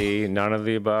 C, D, none of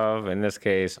the above. In this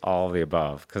case, all of the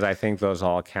above, because I think those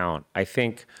all count.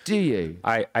 Do you?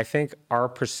 I think our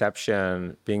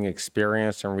perception, being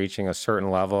experienced and reaching a certain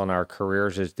level in our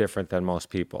careers, is different than most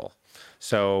people.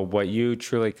 So what you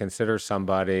truly consider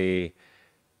somebody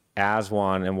as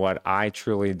one and what I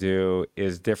truly do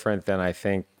is different than I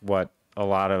think what a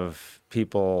lot of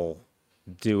people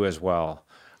do as well.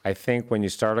 I think when you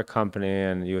start a company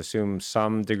and you assume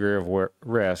some degree of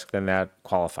risk, then that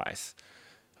qualifies.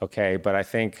 Okay, but I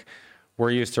think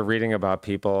we're used to reading about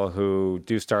people who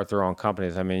do start their own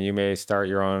companies. I mean, you may start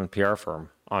your own PR firm,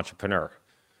 entrepreneur.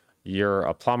 You're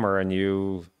a plumber and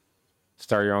you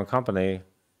start your own company,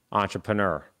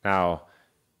 entrepreneur. Now,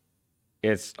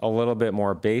 it's a little bit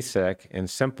more basic and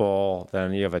simple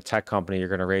than you have a tech company, you're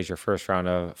going to raise your first round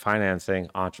of financing,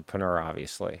 entrepreneur,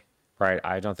 obviously, right?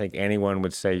 I don't think anyone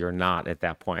would say you're not at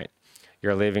that point.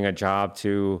 You're leaving a job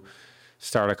to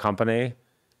start a company,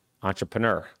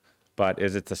 entrepreneur. But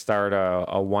is it to start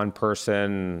a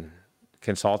one-person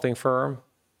consulting firm?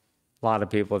 A lot of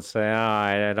people would say,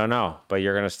 I don't know, but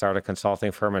you're going to start a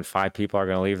consulting firm and 5 people are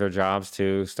going to leave their jobs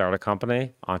to start a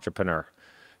company, entrepreneur.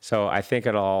 So I think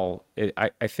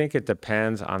I think it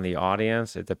depends on the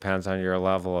audience. It depends on your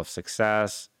level of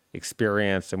success,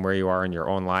 experience, and where you are in your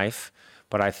own life.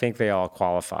 But I think they all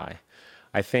qualify.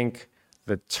 I think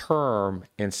the term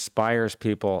inspires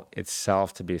people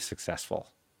itself to be successful.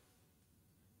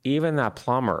 Even that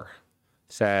plumber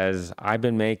says, I've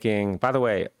been making, by the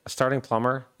way, a starting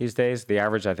plumber these days, the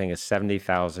average I think is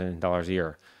 $70,000 a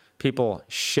year. People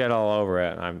shit all over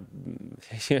it.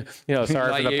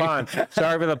 Sorry for the pun.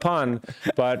 Sorry for the pun,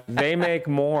 but they make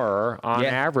more on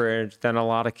average than a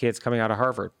lot of kids coming out of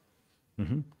Harvard.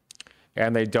 Mm-hmm.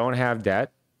 And they don't have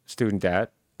debt, student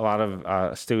debt. A lot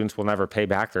of students will never pay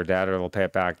back their debt, or they'll pay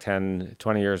it back 10,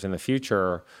 20 years in the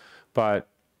future. But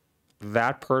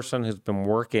that person who's been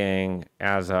working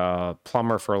as a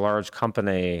plumber for a large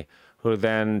company, who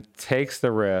then takes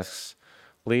the risks,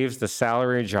 leaves the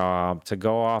salary job to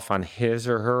go off on his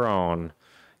or her own,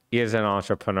 is an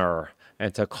entrepreneur.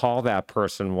 And to call that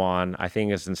person one, I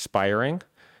think is inspiring.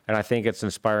 And I think it's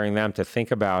inspiring them to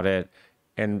think about it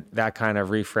in that kind of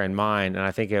reframed mind. And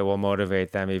I think it will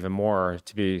motivate them even more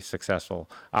to be successful.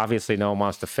 Obviously, no one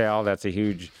wants to fail. That's a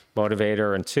huge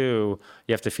motivator. And 2,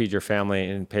 you have to feed your family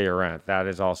and pay your rent. That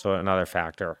is also another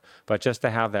factor. But just to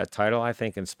have that title, I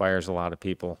think, inspires a lot of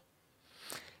people.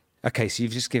 Okay, so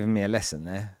you've just given me a lesson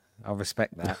there. I'll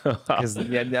respect that, because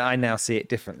I now see it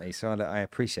differently. So I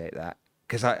appreciate that,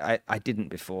 because I didn't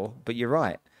before. But you're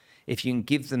right. If you can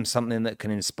give them something that can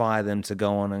inspire them to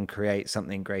go on and create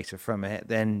something greater from it,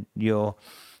 then you're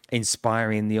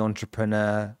inspiring the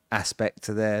entrepreneur aspect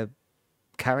to their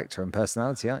character and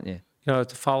personality, aren't you? To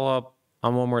follow up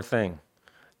on one more thing,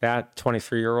 that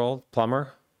 23-year-old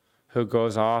plumber who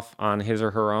goes off on his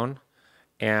or her own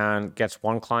and gets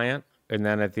one client, and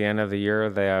then at the end of the year,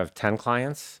 they have 10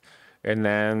 clients, and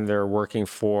then they're working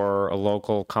for a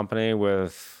local company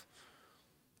with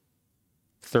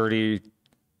 30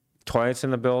 toilets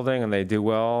in the building, and they do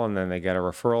well, and then they get a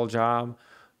referral job.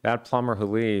 That plumber who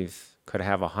leaves could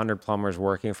have 100 plumbers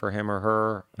working for him or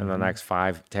her in the next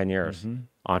 5, 10 years.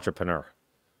 Entrepreneur.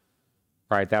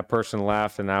 Right? That person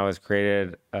left and now has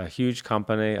created a huge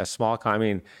company, a small company.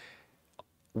 I mean,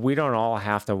 we don't all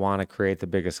have to want to create the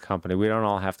biggest company. We don't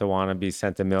all have to want to be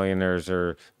centimillionaires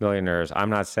or millionaires. I'm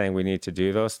not saying we need to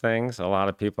do those things. A lot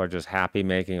of people are just happy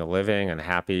making a living and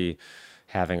happy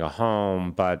having a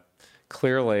home. But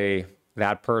clearly,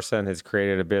 that person has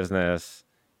created a business,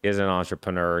 is an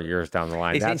entrepreneur years down the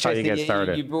line. That's how you get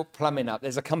started. You brought plumbing up.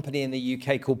 There's a company in the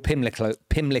UK called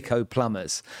Pimlico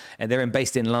Plumbers, and they're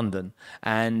based in London.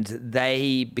 And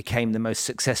they became the most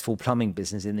successful plumbing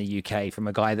business in the UK from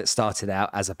a guy that started out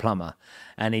as a plumber.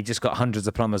 And he just got hundreds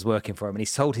of plumbers working for him. And he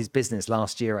sold his business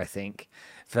last year, I think,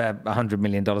 for $100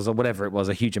 million or whatever it was,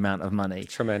 a huge amount of money.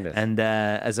 Tremendous. And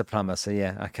as a plumber. So,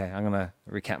 yeah, okay, I'm going to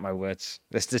recap my words.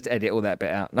 Let's just edit all that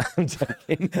bit out. No, I'm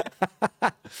joking.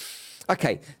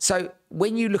 Okay, so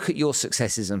when you look at your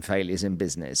successes and failures in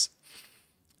business,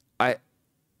 I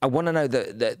want to know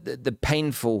the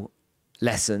painful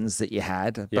lessons that you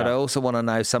had, but I also want to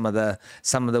know some of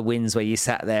the wins where you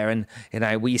sat there and,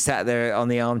 were you sat there on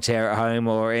the armchair at home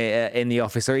or in the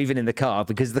office or even in the car,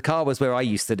 because the car was where I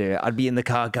used to do it. I'd be in the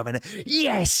car going,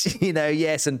 yes,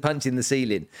 yes, and punching the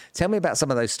ceiling. Tell me about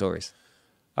some of those stories.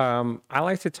 I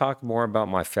like to talk more about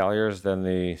my failures than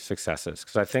the successes,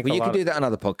 because I think you can do that on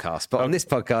other podcasts, but on this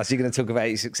podcast, you're going to talk about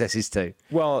your successes too.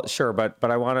 Well, sure, but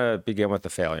I want to begin with the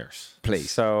failures.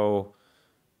 Please. So,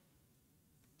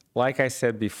 like I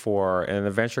said before, in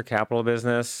the venture capital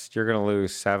business, you're going to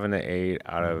lose 7 to 8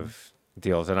 out of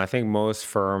deals, and I think most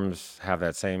firms have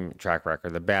that same track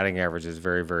record. The batting average is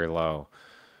very, very low.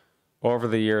 Over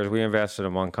the years, we invested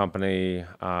in one company.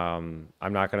 I'm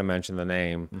not going to mention the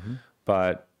name,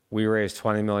 but we raised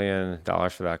 $20 million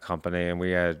for that company, and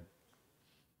we had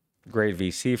great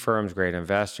VC firms, great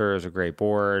investors, a great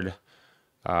board.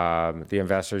 The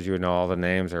investors, you would know all the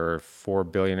names. There were 4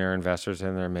 billionaire investors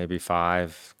in there, maybe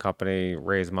 5. Company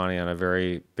raised money on a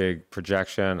very big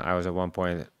projection. I was at one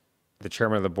point the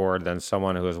chairman of the board, then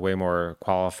someone who was way more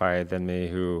qualified than me,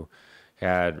 who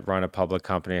had run a public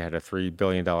company, had a $3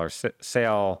 billion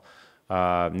sale,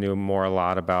 knew a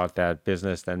lot about that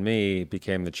business than me,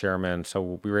 became the chairman.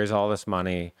 So we raised all this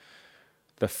money.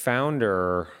 The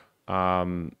founder,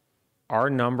 our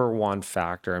number one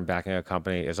factor in backing a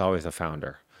company is always the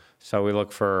founder. So we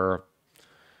look for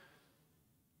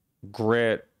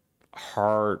grit,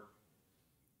 heart,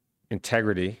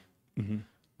 integrity,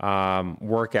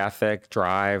 work ethic,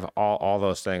 drive, all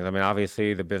those things. I mean,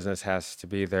 obviously the business has to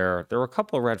be there. There were a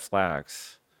couple of red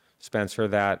flags, Spencer,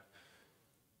 that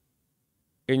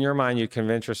in your mind you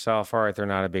convince yourself, all right, they're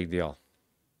not a big deal.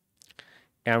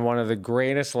 And one of the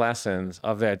greatest lessons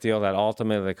of that deal that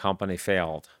ultimately the company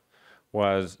failed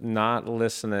was not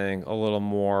listening a little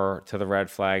more to the red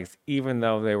flags, even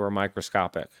though they were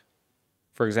microscopic.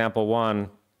 For example, one,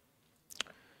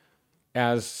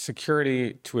 as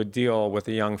security to a deal with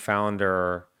a young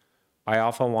founder, I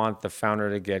often want the founder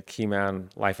to get Keyman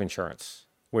life insurance,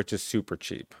 which is super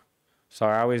cheap. So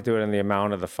I always do it in the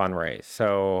amount of the fundraise.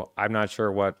 So I'm not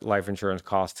sure what life insurance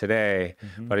costs today,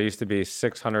 but it used to be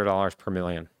 $600 per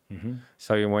million.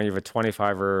 So when you have a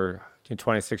 25 or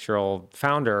 26-year-old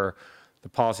founder, the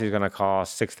policy is going to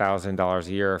cost $6,000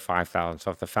 a year, $5,000.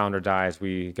 So if the founder dies,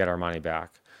 we get our money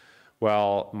back.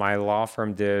 Well, my law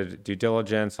firm did due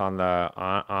diligence on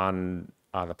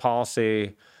the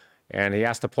policy, and he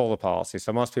has to pull the policy.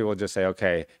 So most people just say,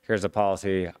 okay, here's the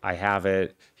policy. I have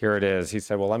it. Here it is. He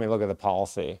said, well, let me look at the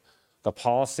policy. The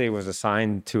policy was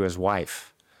assigned to his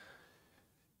wife.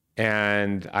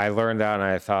 And I learned that and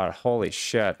I thought, holy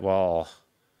shit, well,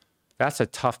 that's a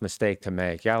tough mistake to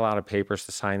make. You got a lot of papers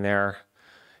to sign there.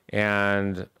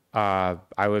 And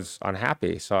I was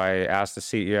unhappy. So I asked the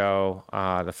CEO,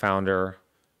 the founder,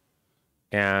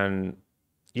 and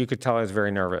you could tell I was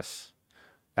very nervous.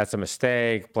 That's a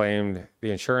mistake, blamed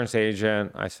the insurance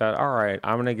agent. I said, all right,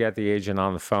 I'm going to get the agent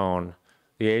on the phone.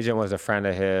 The agent was a friend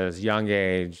of his, young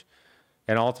age.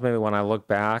 And ultimately, when I look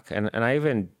back, and I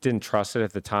even didn't trust it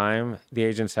at the time, the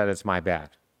agent said, it's my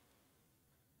bad.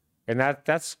 And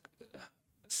that's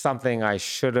something I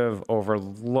should have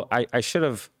overlooked. I should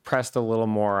have pressed a little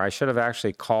more. I should have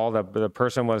actually called. The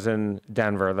person was in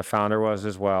Denver. The founder was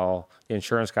as well. The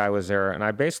insurance guy was there. And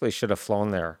I basically should have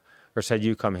flown there or said,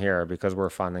 you come here because we're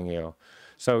funding you.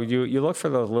 So you look for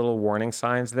those little warning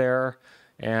signs there.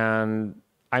 And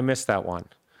I missed that one.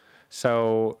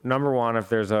 So number one, if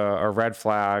there's a red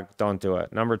flag, don't do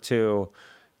it. Number two,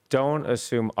 don't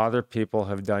assume other people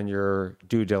have done your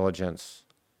due diligence.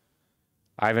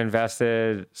 I've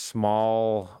invested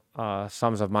small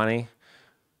sums of money,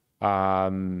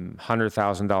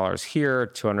 $100,000 here,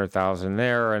 $200,000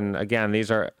 there. And again,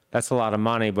 that's a lot of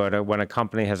money, but when a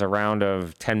company has a round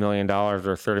of $10 million or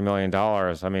 $30 million,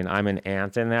 I mean, I'm an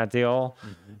ant in that deal.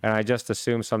 And I just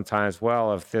assume sometimes,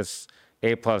 well, if this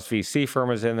A+ VC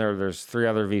firm is in there, there's 3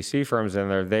 other VC firms in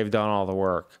there, they've done all the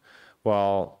work.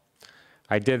 Well,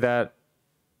 I did that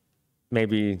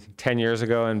maybe 10 years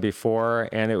ago and before,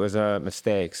 and it was a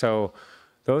mistake. So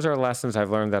those are lessons I've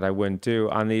learned that I wouldn't do.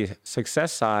 On the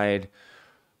success side,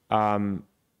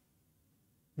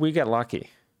 we get lucky.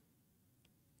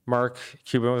 Mark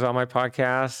Cuban was on my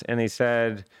podcast, and he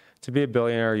said, to be a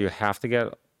billionaire, you have to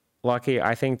get lucky.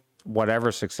 I think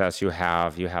whatever success you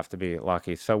have to be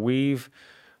lucky. So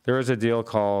there was a deal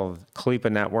called Kalipa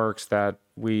Networks that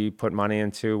we put money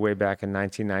into way back in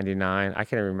 1999. I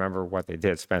can't remember what they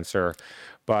did, Spencer,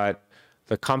 but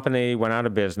the company went out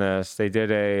of business. They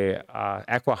did a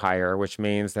acqui-hire, which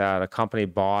means that a company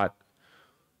bought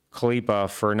Kalipa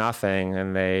for nothing,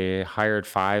 and they hired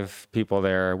 5 people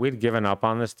there. We'd given up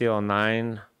on this deal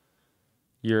 9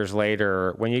 years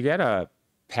later. When you get a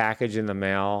package in the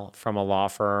mail from a law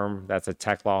firm that's a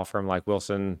tech law firm like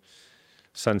Wilson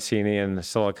Sonsini in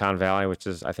Silicon Valley, which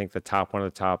is, I think, one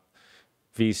of the top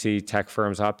VC tech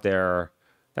firms up there,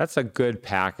 that's a good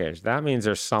package. That means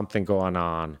there's something going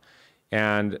on.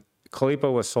 And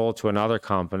Kalipa was sold to another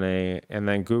company, and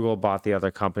then Google bought the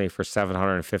other company for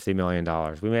 $750 million.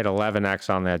 We made 11x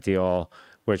on that deal,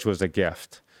 which was a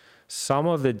gift. Some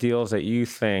of the deals that you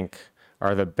think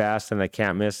are the best and the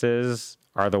can't misses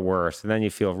are the worst, and then you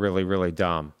feel really, really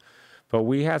dumb. But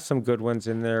we had some good ones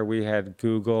in there. We had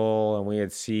Google, and we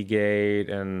had Seagate,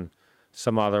 and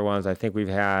some other ones. I think we've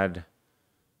had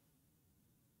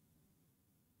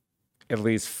at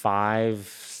least 5,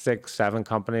 6, 7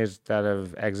 companies that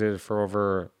have exited for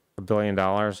over $1 billion.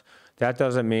 That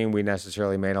doesn't mean we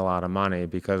necessarily made a lot of money,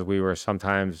 because we were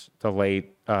sometimes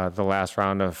the last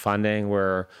round of funding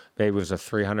where maybe it was a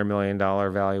 $300 million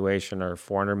valuation or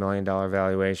 $400 million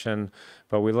valuation.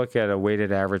 But we look at a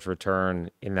weighted average return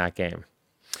in that game.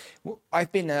 Well,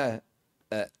 I've been a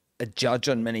judge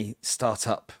on many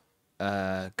startup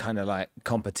kind of like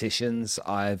competitions.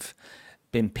 I've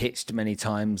been pitched many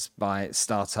times by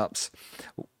startups.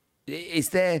 Is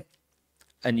there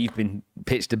and you've been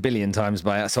pitched a billion times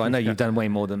by us, so I know you've done way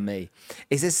more than me.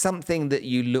 Is there something that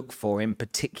you look for in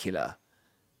particular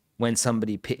when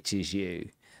somebody pitches you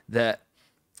that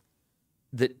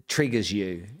triggers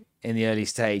you in the early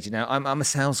stage? You know, I'm a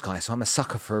sales guy, so I'm a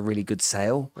sucker for a really good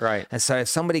sale. Right. And so if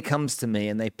somebody comes to me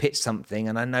and they pitch something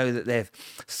and I know that they've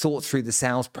thought through the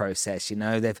sales process, you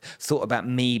know, they've thought about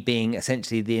me being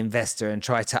essentially the investor and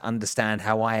try to understand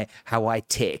how I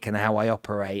tick and how I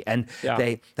operate. And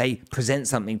they present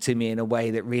something to me in a way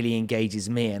that really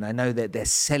engages me. And I know that they're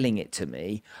selling it to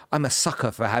me. I'm a sucker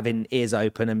for having ears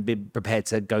open and be prepared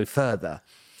to go further.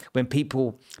 When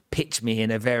people pitch me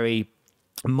in a very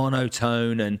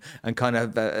monotone and kind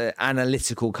of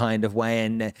analytical kind of way,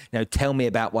 and you know, tell me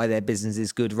about why their business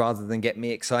is good rather than get me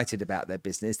excited about their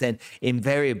business, then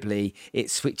invariably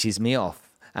it switches me off,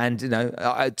 and you know,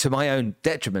 to my own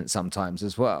detriment sometimes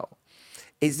as well.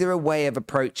 Is there a way of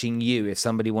approaching you if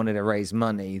somebody wanted to raise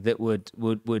money that would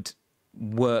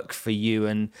work for you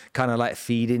and kind of like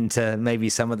feed into maybe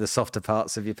some of the softer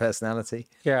parts of your personality?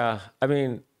 Yeah. I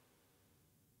mean,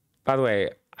 by the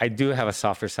way, I do have a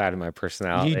softer side of my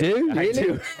personality. You do? Really? I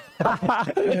do.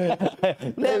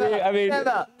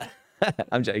 Never.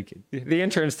 I'm joking. The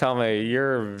interns tell me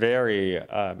you're very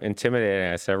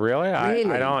intimidating. I said, really? Really?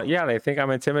 I don't. Yeah, they think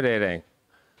I'm intimidating.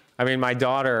 I mean, my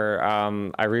daughter,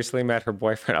 I recently met her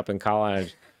boyfriend up in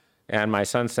college, and my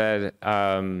son said,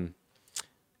 Dad,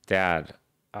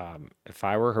 if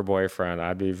I were her boyfriend,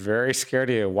 I'd be very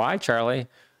scared of you. Why, Charlie?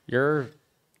 You're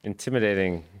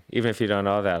intimidating, even if you don't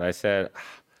know that. I said,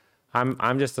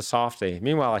 I'm just a softie.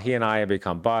 Meanwhile, he and I have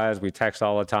become buds. We text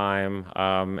all the time,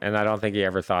 and I don't think he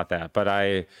ever thought that. But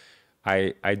I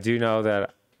do know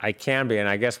that I can be. And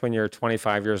I guess when you're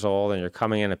 25 years old and you're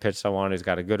coming in to pitch someone who's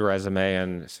got a good resume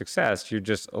and success, you're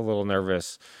just a little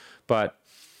nervous. But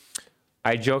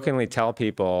I jokingly tell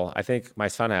people, I think my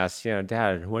son asks, you know,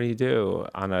 Dad, what do you do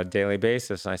on a daily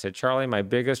basis? And I said, Charlie, my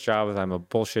biggest job is I'm a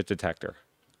bullshit detector.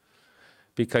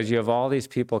 Because you have all these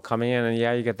people coming in, and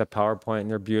yeah, you get the PowerPoint and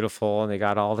they're beautiful and they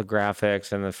got all the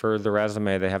graphics, and for the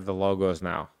resume, they have the logos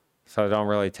now. So they don't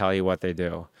really tell you what they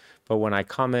do. But when I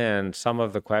come in, some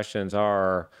of the questions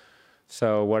are,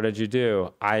 so what did you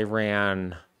do? I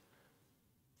ran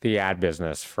the ad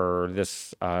business for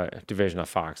this division of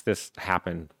Fox. This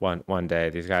happened one day.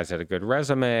 These guys had a good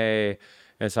resume.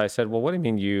 And so I said, well, what do you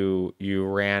mean you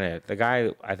ran it? The guy,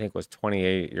 I think, was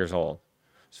 28 years old.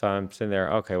 So I'm sitting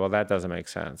there, okay, well, that doesn't make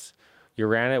sense. You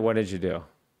ran it, what did you do?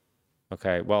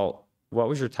 Okay, well, what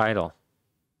was your title?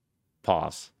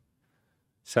 Pause.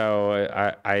 So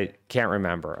I can't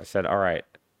remember. I said, all right,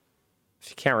 if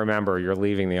you can't remember, you're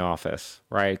leaving the office,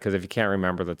 right? Because if you can't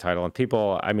remember the title, and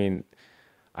people, I mean,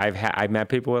 I've met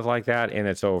people with like that, and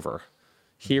it's over.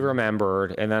 He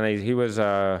remembered, and then he was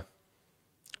a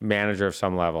manager of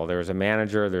some level. There was a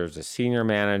manager, there was a senior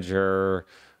manager,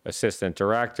 assistant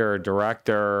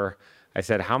director. I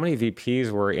said, how many VPs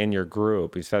were in your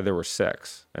group? He said there were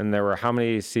 6. And there were how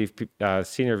many senior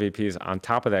VPs on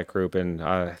top of that group in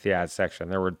the ad section?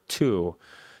 There were 2.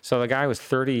 So the guy was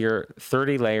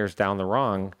 30 layers down the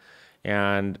rung,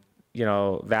 and you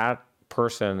know, that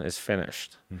person is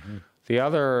finished. Mm-hmm. The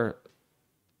other,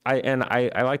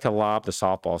 I like to lob the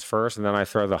softballs first, and then I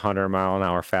throw the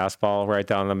 100-mile-an-hour fastball right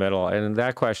down the middle. And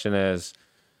that question is,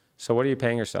 so what are you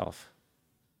paying yourself?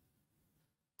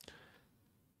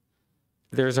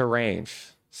 There's a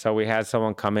range. So we had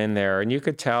someone come in there, and you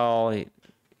could tell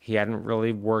he hadn't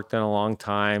really worked in a long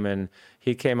time, and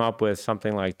he came up with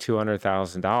something like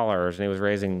 $200,000, and he was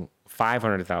raising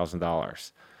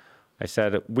 $500,000. I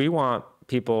said, we want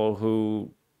people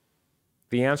who,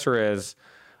 the answer is,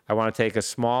 I want to take as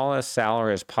small a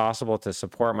salary as possible to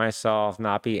support myself,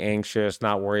 not be anxious,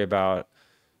 not worry about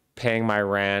paying my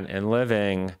rent and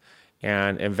living,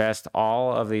 and invest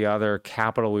all of the other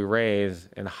capital we raise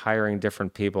in hiring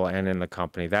different people and in the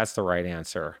company. That's the right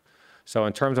answer. So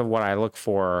in terms of what I look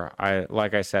for,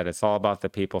 like I said, it's all about the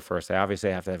people first. They obviously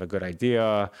have to have a good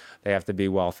idea. They have to be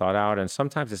well thought out. And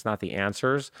sometimes it's not the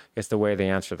answers, it's the way they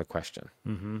answer the question.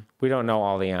 Mm-hmm. We don't know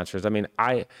all the answers. I mean,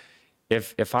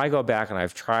 if I go back and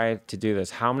I've tried to do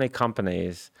this, how many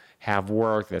companies have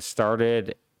worked that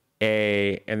started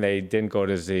A and they didn't go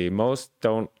to Z? Most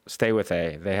don't stay with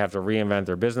A. They have to reinvent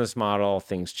their business model.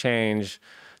 Things change.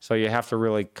 So you have to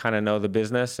really kind of know the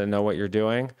business and know what you're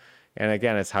doing. And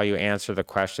again, it's how you answer the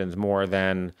questions more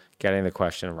than getting the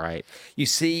question right. You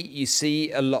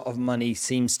see a lot of money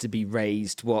seems to be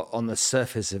raised, what on the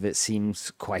surface of it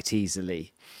seems quite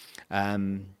easily.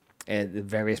 The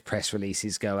various press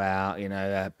releases go out,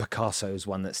 Picasso's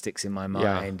one that sticks in my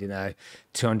mind,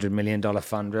 $200 million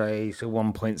fundraise, a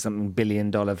 1 point something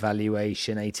billion dollar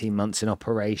valuation, 18 months in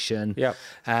operation. Yep.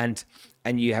 And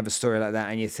you have a story like that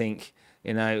and you think,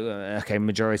 okay,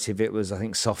 majority of it was, I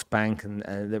think, SoftBank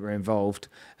and that were involved.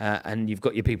 And you've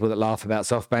got your people that laugh about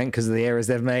SoftBank because of the errors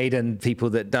they've made and people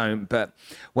that don't. But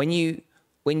when you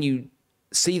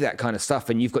see that kind of stuff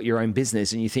and you've got your own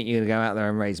business and you think you're going to go out there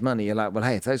and raise money, you're like, well,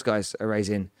 hey, if those guys are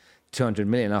raising 200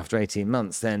 million after 18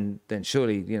 months, then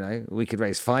surely, we could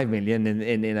raise 5 million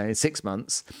in 6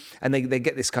 months. And they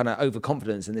get this kind of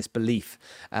overconfidence and this belief.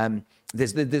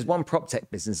 There's one prop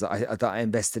tech business that I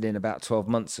invested in about 12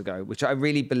 months ago, which I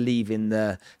really believe in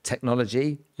the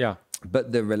technology. Yeah.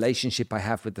 But the relationship I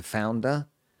have with the founder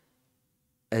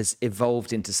has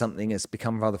evolved into something that's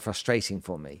become rather frustrating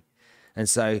for me. And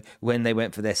so when they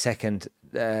went for their second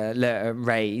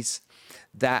raise,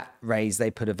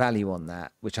 they put a value on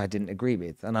that, which I didn't agree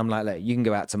with. And I'm like, look, you can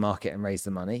go out to market and raise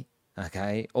the money,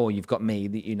 okay? Or you've got me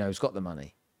that has got the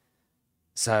money.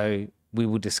 So we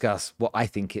will discuss what I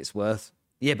think it's worth.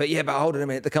 Yeah, but hold on a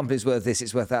minute, the company's worth this,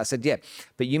 it's worth that. I said, yeah,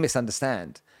 but you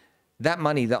misunderstand. That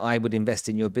money that I would invest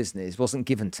in your business wasn't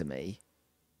given to me.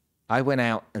 I went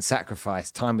out and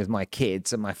sacrificed time with my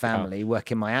kids and my family,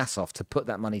 working my ass off to put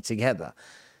that money together.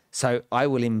 So I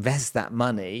will invest that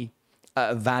money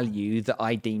at a value that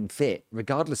I deem fit,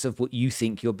 regardless of what you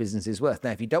think your business is worth.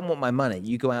 Now, if you don't want my money,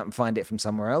 you go out and find it from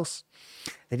somewhere else.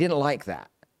 They didn't like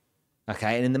that.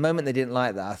 Okay. And in the moment they didn't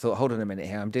like that, I thought, hold on a minute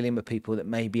here. I'm dealing with people that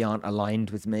maybe aren't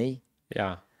aligned with me.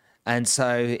 Yeah. And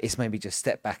so it's maybe just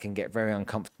step back and get very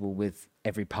uncomfortable with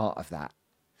every part of that.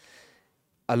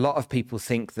 A lot of people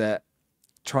think that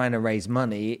trying to raise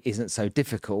money isn't so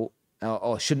difficult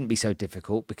or shouldn't be so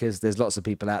difficult because there's lots of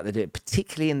people out there do it,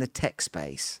 particularly in the tech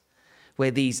space,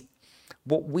 where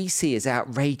what we see as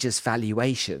outrageous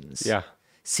valuations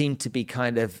seem to be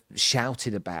kind of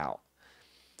shouted about.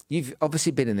 You've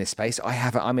obviously been in this space. I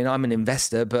haven't. I mean, I'm an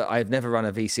investor, but I've never run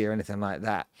a VC or anything like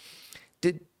that.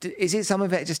 Is it some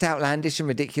of it just outlandish and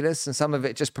ridiculous and some of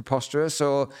it just preposterous,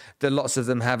 or do lots of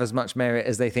them have as much merit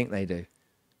as they think they do?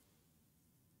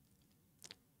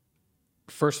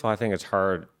 First of all, I think it's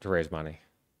hard to raise money.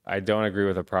 I don't agree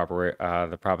with the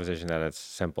proposition that it's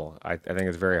simple. I think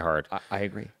it's very hard. I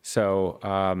agree. So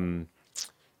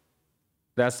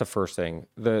that's the first thing.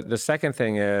 The second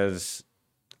thing is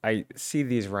I see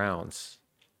these rounds,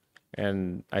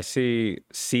 and I see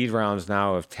seed rounds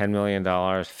now of $10 million,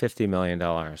 $50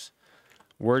 million.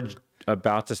 We're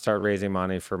about to start raising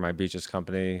money for my beaches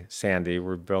company, Sandy.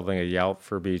 We're building a Yelp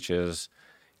for beaches.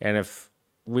 And if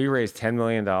we raise $10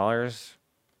 million,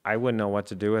 I wouldn't know what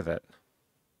to do with it.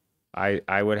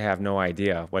 I would have no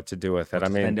idea what to do with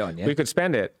it. We could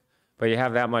spend it, but you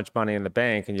have that much money in the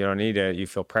bank and you don't need it, you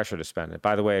feel pressure to spend it.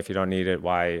 By the way, if you don't need it,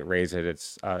 why raise it?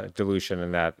 It's dilution,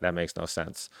 and that makes no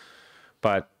sense.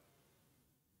 But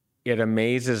it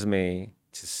amazes me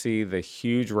to see the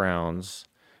huge rounds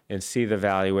and see the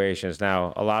valuations.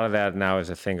 Now, a lot of that now is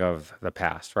a thing of the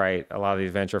past, right? A lot of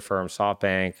these venture firms,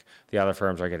 SoftBank, the other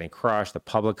firms are getting crushed. The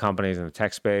public companies in the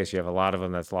tech space, you have a lot of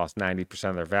them that's lost 90%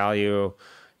 of their value.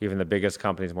 Even the biggest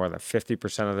companies, more than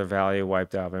 50% of their value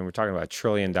wiped out. I mean, we're talking about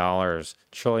trillions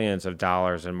of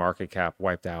dollars in market cap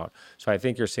wiped out. So I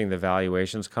think you're seeing the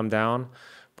valuations come down.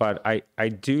 But I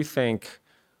do think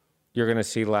you're going to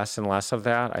see less and less of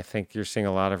that. I think you're seeing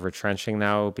a lot of retrenching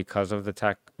now because of the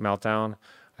tech meltdown.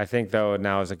 I think, though,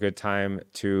 now is a good time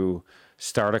to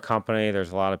start a company.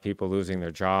 There's a lot of people losing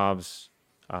their jobs.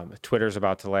 Twitter's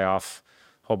about to lay off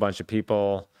a whole bunch of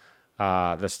people.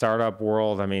 The startup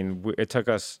world, I mean, it took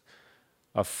us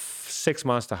 6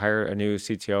 months to hire a new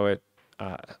CTO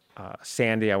at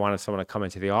Sandy. I wanted someone to come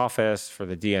into the office for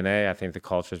the DNA. I think the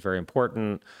culture is very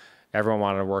important. Everyone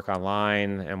wanted to work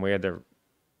online, and we had to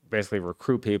basically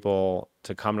recruit people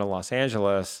to come to Los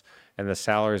Angeles, and the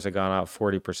salaries have gone up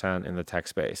 40% in the tech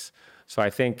space. So I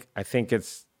think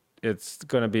it's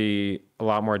going to be a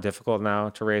lot more difficult now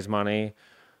to raise money.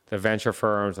 The venture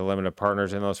firms, the limited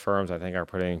partners in those firms, I think are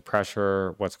putting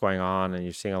pressure. What's going on, and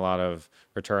you're seeing a lot of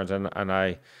returns. And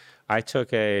I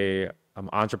took an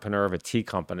entrepreneur of a tea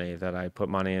company that I put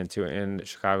money into in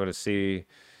Chicago to see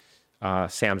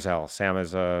Sam Zell. Sam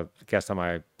is a guest on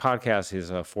my podcast. He's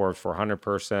a Forbes 400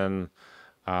 person.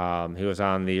 He was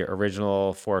on the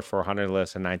original Forbes 400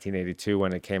 list in 1982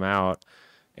 when it came out.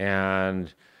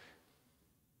 And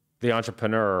the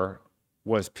entrepreneur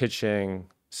was pitching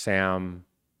Sam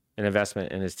an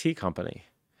investment in his tea company.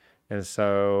 And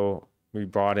so he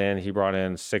brought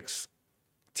in 6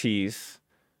 teas.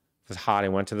 It was hot. He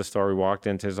went to the store. We walked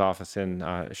into his office in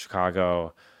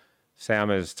Chicago.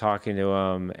 Sam is talking to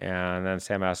him, and then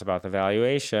Sam asks about the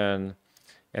valuation,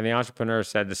 and the entrepreneur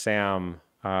said to Sam,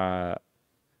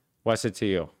 "What's it to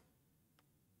you?"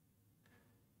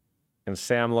 And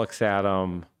Sam looks at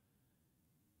him,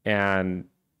 and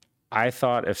I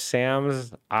thought if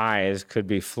Sam's eyes could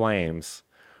be flames,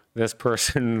 this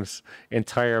person's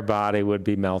entire body would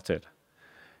be melted.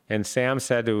 And Sam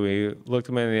said to me, looked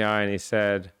him in the eye, and he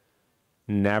said,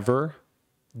 "Never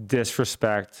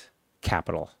disrespect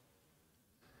capital."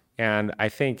 And I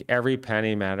think every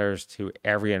penny matters to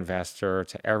every investor,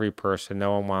 to every person.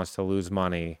 No one wants to lose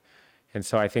money. And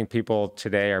so I think people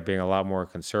today are being a lot more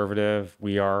conservative.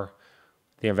 We are,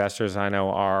 the investors I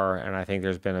know are, and I think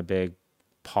there's been a big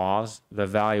pause. The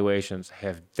valuations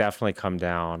have definitely come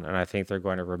down, and I think they're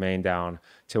going to remain down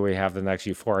till we have the next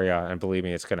euphoria, and believe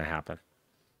me, it's going to happen.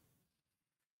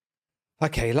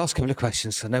 Okay, last couple of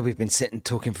questions. I know we've been sitting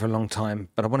talking for a long time,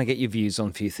 but I want to get your views on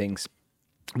a few things.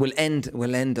 We'll end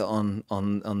on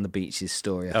the beaches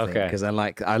story, I think, Okay. because I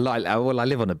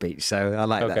live on a beach, so I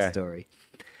like Okay. that story.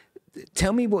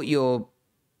 Tell me what your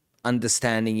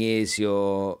understanding is,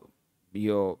 your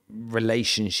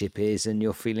relationship is, and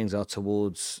your feelings are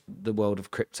towards the world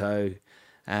of crypto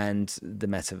and the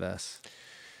metaverse.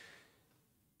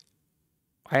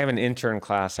 I have an intern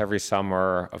class every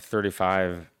summer of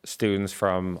 35 students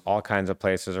from all kinds of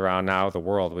places around now the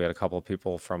world. We had a couple of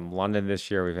people from London this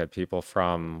year. We've had people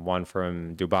one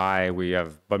from Dubai.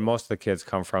 But most of the kids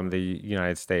come from the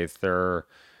United States. They're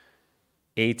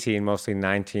 18, mostly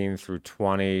 19 through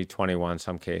 20, 21,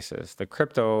 some cases. The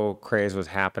crypto craze was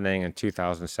happening in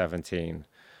 2017.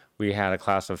 We had a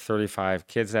class of 35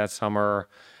 kids that summer,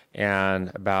 and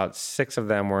about 6 of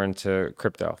them were into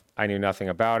crypto. I knew nothing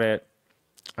about it.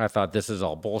 I thought this is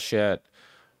all bullshit.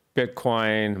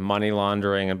 Bitcoin, money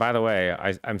laundering. And by the way,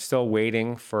 I'm still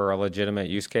waiting for a legitimate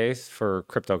use case for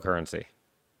cryptocurrency.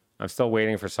 I'm still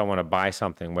waiting for someone to buy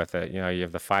something with it. You know, you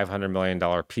have the $500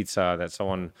 million pizza that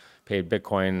someone paid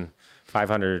Bitcoin,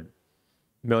 $500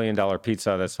 million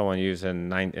pizza that someone used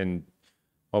in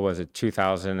what was it,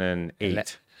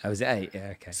 2008? I was 8, yeah,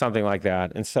 okay. Something like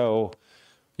that. And so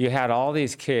you had all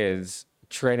these kids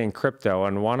trading crypto,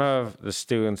 and one of the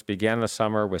students began the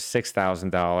summer with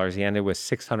 $6,000. He ended with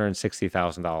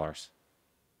 $660,000.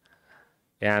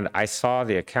 And I saw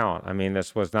the account. I mean,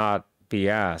 this was not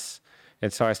BS.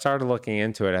 And so I started looking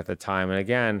into it at the time. And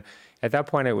again, at that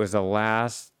point, it was the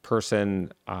last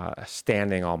person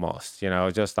standing almost, you know,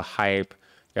 just the hype.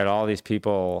 You had all these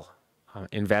people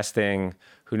investing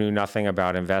who knew nothing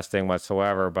about investing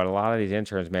whatsoever. But a lot of these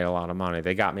interns made a lot of money.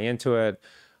 They got me into it.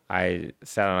 I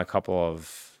sat on a couple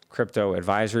of crypto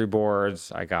advisory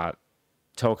boards. I got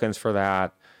tokens for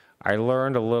that. I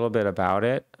learned a little bit about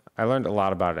it. I learned a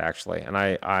lot about it, actually. And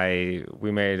we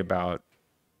made about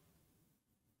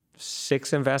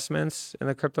 6 investments in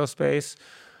the crypto space.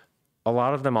 A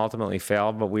lot of them ultimately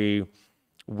failed, but we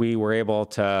were able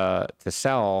to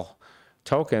sell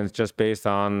tokens just based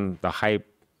on the hype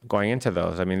going into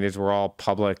those. I mean, these were all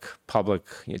public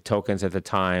tokens at the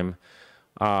time.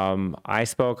 I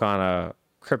spoke on a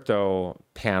crypto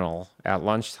panel at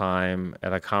lunchtime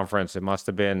at a conference. It must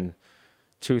have been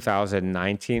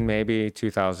 2019, maybe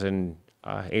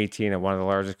 2018, at one of the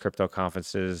largest crypto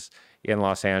conferences in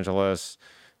Los Angeles.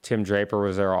 Tim Draper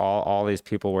was there. All these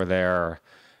people were there.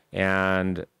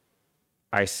 And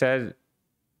I said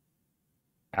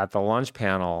at the lunch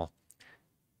panel,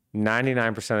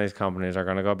 99% of these companies are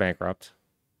going to go bankrupt,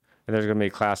 and there's going to be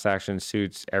class action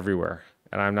suits everywhere.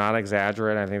 And I'm not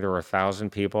exaggerating. I think there were 1,000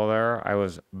 people there. I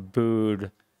was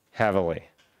booed heavily.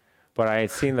 But I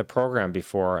had seen the program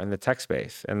before in the tech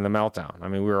space and the meltdown. I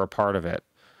mean, we were a part of it.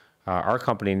 Our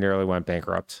company nearly went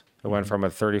bankrupt. It went from a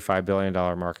 $35 billion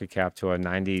market cap to a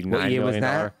 $99 What year was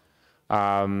million.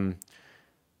 that?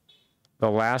 The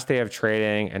last day of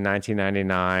trading in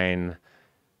 1999,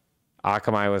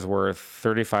 Akamai was worth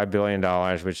 $35 billion,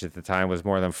 which at the time was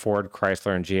more than Ford,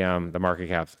 Chrysler, and GM, the market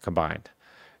caps combined.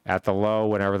 At the low,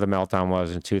 whenever the meltdown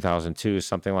was in 2002,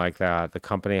 something like that, the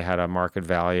company had a market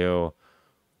value,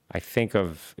 I think it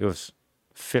was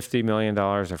 $50 million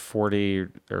or $40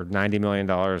 or $90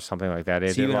 million, something like that.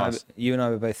 So you and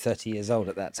I were both 30 years old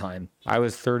at that time. I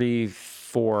was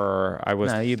 34. I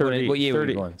was No, you 30, what year 30, were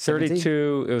you born?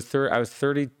 32. It was I was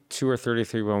 32 or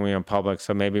 33 when we went public,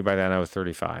 so maybe by then I was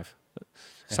 35.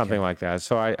 Something like that.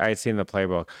 So I had seen the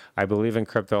playbook. I believe in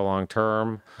crypto long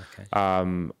term. Okay.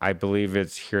 I believe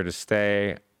it's here to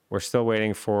stay. We're still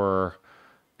waiting for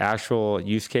actual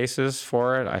use cases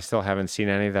for it. I still haven't seen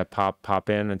any that pop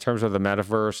in. In terms of the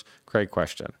metaverse, great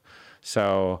question.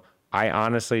 So I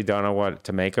honestly don't know what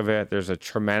to make of it. There's a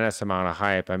tremendous amount of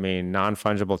hype. I mean,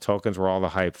 non-fungible tokens were all the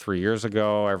hype 3 years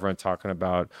ago. Everyone's talking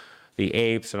about the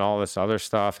apes and all this other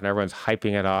stuff, and everyone's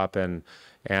hyping it up. And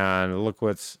look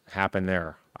what's happened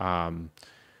there.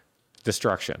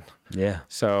 Destruction. Yeah.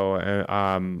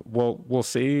 So we'll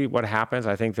see what happens.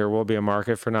 I think there will be a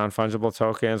market for non-fungible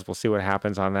tokens. We'll see what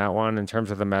happens on that one. In terms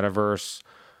of the metaverse,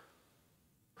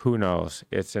 who knows?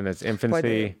 It's in its But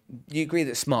infancy. you agree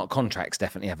that smart contracts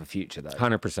definitely have a future, though?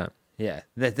 100%. Yeah.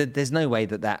 There's no way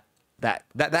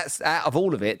that's out of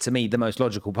all of it, to me, the most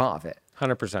logical part of it.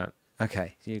 100%.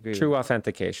 Okay. You agree? True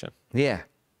authentication. Yeah.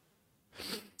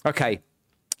 Okay.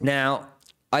 Now,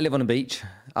 I live on a beach.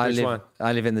 Which one?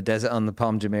 I live in the desert on the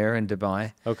Palm Jumeirah in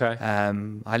Dubai. Okay.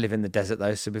 I live in the desert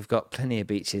though, so we've got plenty of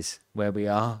beaches where we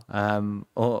are.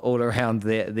 All around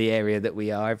the area that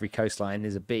we are, every coastline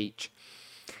is a beach.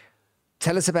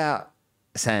 Tell us about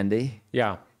Sandy.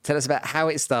 Yeah. Tell us about how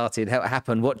it started, how it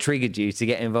happened, what triggered you to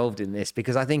get involved in this,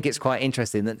 because I think it's quite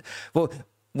interesting that, well,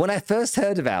 when I first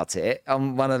heard about it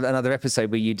on another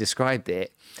episode where you described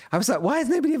it, I was like, why has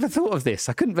nobody ever thought of this?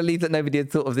 I couldn't believe that nobody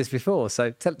had thought of this before. So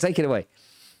take it away.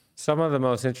 Some of the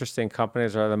most interesting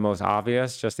companies are the most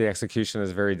obvious, just the execution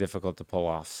is very difficult to pull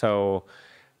off. So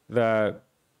the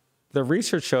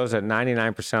research shows that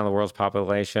 99% of the world's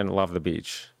population love the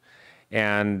beach.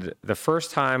 And the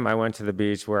first time I went to the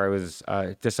beach where I was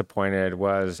disappointed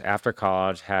was after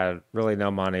college, had really no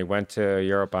money, went to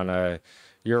Europe on a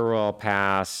Eurail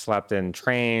pass, slept in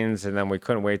trains, and then we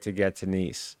couldn't wait to get to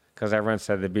Nice because everyone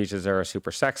said the beaches there are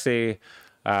super sexy.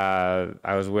 I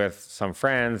was with some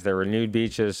friends. There were nude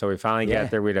beaches. So we finally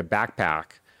get there. We had a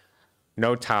backpack,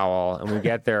 no towel, and we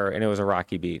get there, and it was a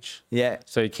rocky beach. Yeah.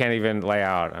 So you can't even lay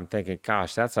out. I'm thinking,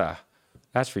 gosh, that's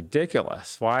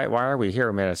ridiculous. Why are we here?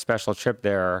 We made a special trip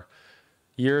there.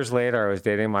 Years later, I was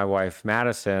dating my wife,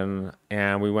 Madison,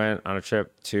 and we went on a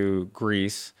trip to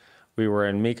Greece. We were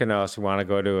in Mykonos. We want to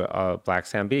go to Black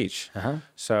Sand Beach.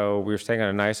 So we were staying at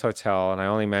a nice hotel, and I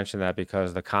only mentioned that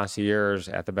because the concierge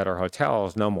at the better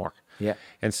hotels no more. Yeah.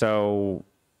 And so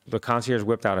the concierge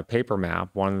whipped out a paper map,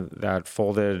 one that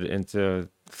folded into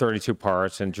 32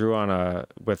 parts, and drew on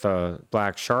with a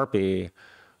black Sharpie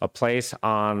a place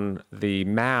on the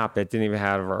map that didn't even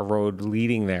have a road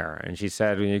leading there. And she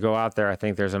said, when you go out there, I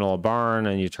think there's an old barn,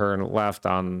 and you turn left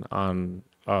on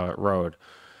a road.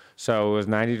 So it was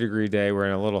 90-degree day. We're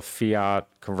in a little Fiat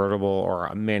convertible or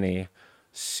a Mini,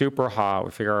 super hot.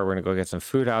 We figure out we're gonna go get some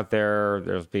food out there.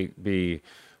 There's be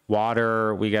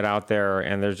water. We get out there,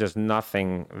 and there's just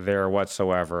nothing there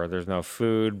whatsoever. There's no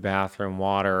food, bathroom,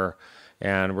 water.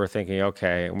 And we're thinking,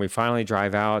 okay. And we finally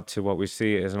drive out to what we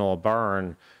see is an old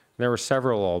barn. There were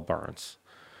several old barns.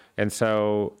 And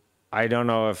so I don't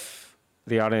know if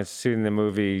the audience seen the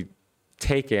movie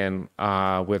Taken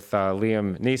with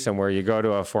Liam Neeson, where you go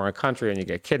to a foreign country and you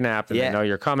get kidnapped and they know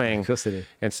you're coming. Of course they do.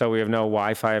 And so we have no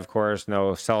Wi-Fi, of course,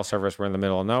 no cell service. We're in the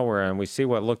middle of nowhere. And we see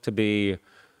what looked to be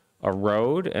a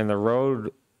road, and the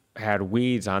road had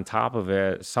weeds on top of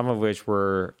it, some of which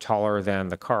were taller than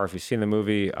the car. If you've seen the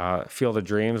movie Field of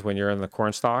Dreams, when you're in the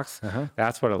corn stalks,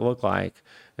 that's what it looked like.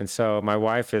 And so my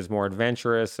wife is more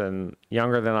adventurous and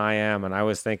younger than I am, and I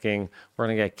was thinking we're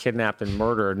going to get kidnapped and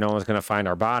murdered. No one's going to find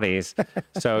our bodies.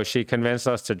 So she convinced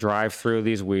us to drive through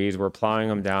these weeds. We're plowing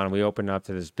them down, and we opened up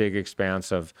to this big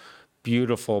expanse of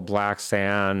beautiful black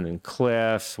sand and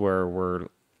cliffs where we're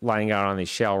lying out on these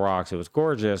shale rocks. It was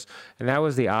gorgeous. And that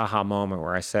was the aha moment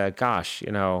where I said, gosh,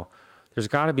 there's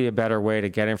got to be a better way to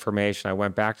get information. I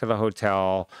went back to the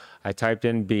hotel. I typed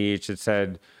in beach. It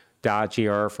said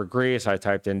 .gr for Greece. I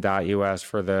typed in .us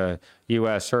for the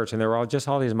US search. And there were all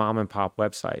these mom and pop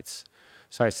websites.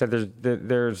 So I said,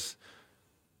 there's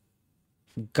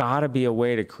got to be a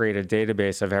way to create a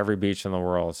database of every beach in the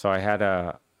world. So I had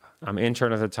I'm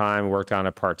intern at the time, worked on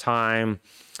it part-time.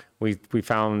 We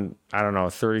found,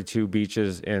 32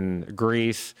 beaches in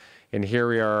Greece. And here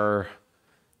we are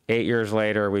 8 years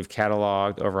later, we've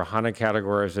cataloged over 100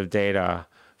 categories of data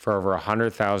for over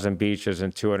 100,000 beaches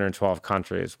in 212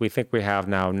 countries. We think we have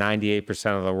now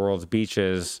 98% of the world's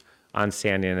beaches on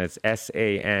Sandy, and it's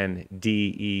SANDEE.com.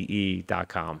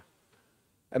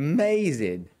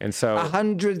 Amazing. And so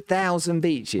 100,000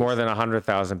 beaches. More than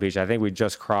 100,000 beaches. I think we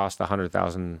just crossed the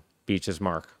 100,000 beaches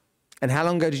mark. And how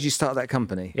long ago did you start that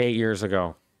company? 8 years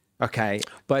ago. Okay.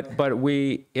 But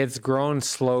it's grown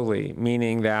slowly,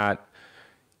 meaning that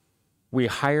we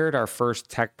hired our first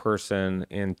tech person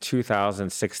in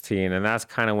 2016, and that's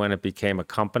kind of when it became a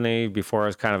company. Before it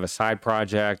was kind of a side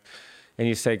project. And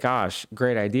you say, gosh,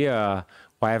 great idea.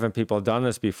 Why haven't people done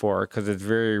this before? Because it's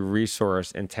very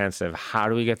resource intensive. How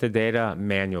do we get the data?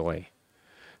 Manually.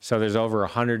 So there's over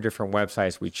 100 different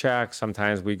websites we check.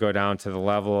 Sometimes we go down to the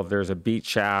level of there's a beach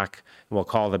shack, and we'll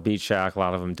call the beach shack. A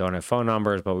lot of them don't have phone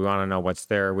numbers, but we want to know what's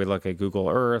there. We look at Google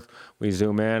Earth. We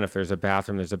zoom in. If there's a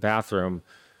bathroom, there's a bathroom.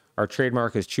 Our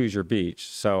trademark is choose your beach.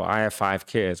 So I have 5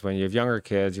 kids. When you have younger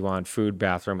kids, you want food,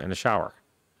 bathroom, and a shower.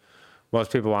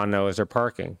 Most people want to know is there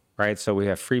parking, right? So we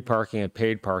have free parking and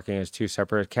paid parking as 2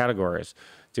 separate categories.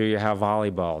 Do you have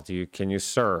volleyball? Can you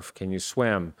surf? Can you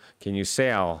swim? Can you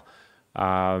sail?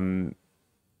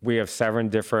 We have 7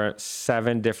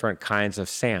 different kinds of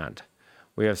sand.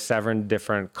 We have 7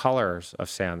 different colors of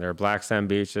sand. There are black sand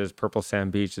beaches, purple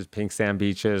sand beaches, pink sand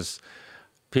beaches.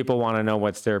 People want to know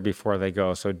what's there before they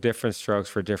go. So different strokes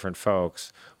for different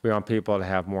folks. We want people to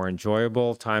have more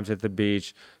enjoyable times at the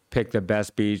beach, pick the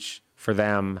best beach for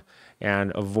them,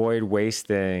 and avoid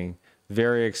wasting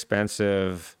very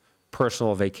expensive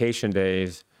personal vacation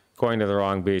days going to the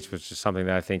wrong beach, which is something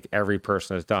that I think every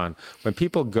person has done. When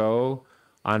people go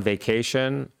on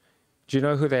vacation, do you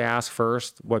know who they ask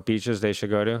first what beaches they should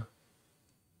go to?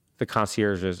 The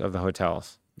concierges of the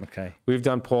hotels. Okay. We've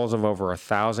done polls of over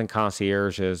 1,000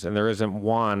 concierges, and there isn't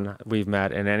one we've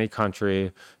met in any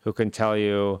country who can tell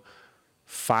you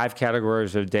 5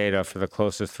 categories of data for the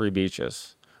closest 3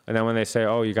 beaches. And then when they say,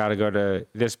 oh, you got to go to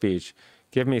this beach,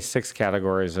 give me 6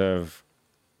 categories of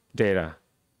data.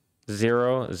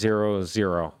 0, 0,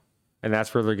 0. And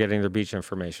that's where they're getting their beach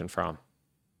information from.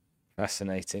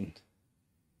 Fascinating.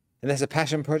 And that's a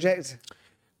passion project?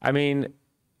 I mean,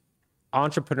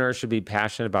 entrepreneurs should be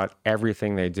passionate about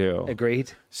everything they do.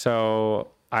 Agreed. So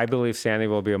I believe Sandy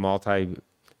will be a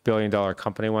multi-billion-dollar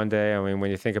company one day. I mean,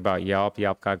 when you think about Yelp,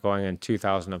 Yelp got going in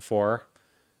 2004.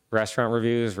 Restaurant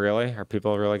reviews, really? Are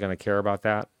people really going to care about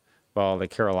that? Well, they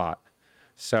care a lot.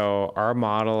 So our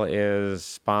model is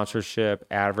sponsorship,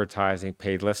 advertising,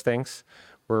 paid listings.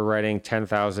 We're writing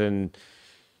 10,000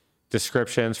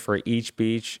 descriptions for each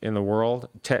beach in the world.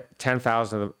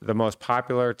 10,000, the most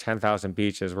popular 10,000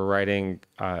 beaches, we're writing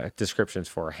descriptions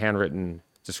for, handwritten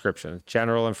descriptions,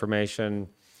 general information,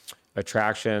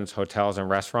 attractions, hotels, and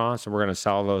restaurants. And we're going to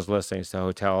sell those listings to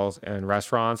hotels and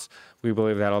restaurants. We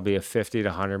believe that'll be a $50 to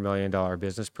 $100 million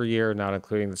business per year, not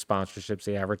including the sponsorships,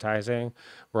 the advertising.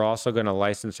 We're also going to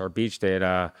license our beach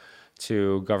data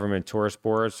to government tourist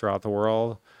boards throughout the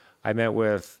world. I met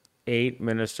with 8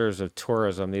 ministers of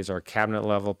tourism. These are cabinet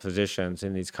level positions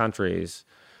in these countries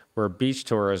where beach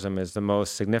tourism is the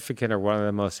most significant or one of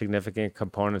the most significant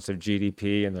components of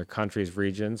GDP in their countries,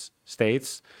 regions,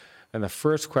 states. And the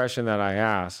first question that I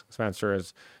ask, Spencer,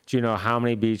 is, do you know how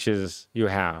many beaches you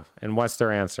have? And what's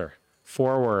their answer?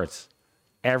 4 words.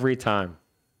 Every time.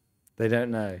 They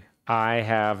don't know. I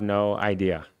have no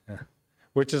idea. Yeah.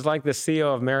 Which is like the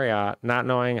CEO of Marriott not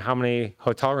knowing how many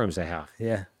hotel rooms they have.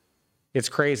 Yeah. It's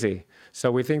crazy.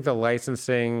 So we think the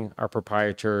licensing, our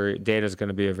proprietary data is going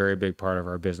to be a very big part of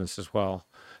our business as well.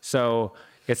 So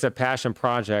it's a passion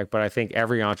project, but I think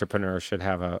every entrepreneur should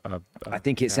have I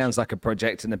think it sounds like a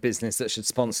project and a business that should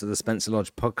sponsor the Spencer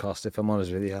Lodge podcast, if I'm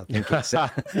honest with you. I think it's...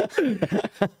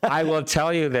 I will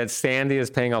tell you that Sandy is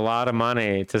paying a lot of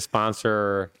money to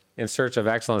sponsor In Search of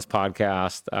Excellence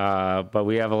podcast, but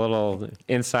we have a little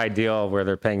inside deal where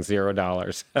they're paying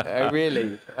 $0. Oh,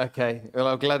 really? Okay. Well,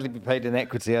 I'll gladly be paid in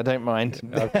equity. I don't mind.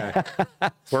 Okay.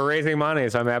 We're raising money,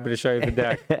 so I'm happy to show you the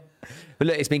deck. But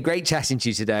look, it's been great chatting to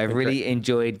you today. I've really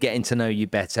enjoyed getting to know you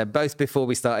better, both before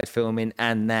we started filming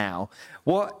and now.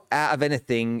 What, out of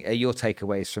anything, are your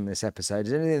takeaways from this episode?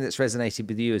 Is there anything that's resonated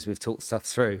with you as we've talked stuff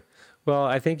through? Well,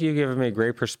 I think you've given me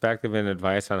great perspective and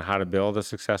advice on how to build a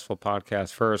successful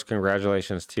podcast. First,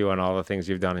 congratulations to you on all the things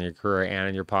you've done in your career and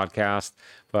in your podcast.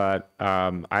 But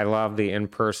I love the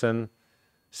in-person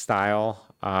style,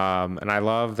 and I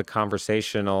love the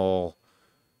conversational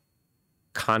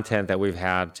content that we've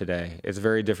had today. It's a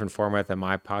very different format than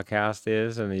my podcast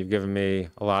is, and you've given me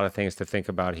a lot of things to think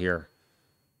about here.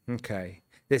 Okay.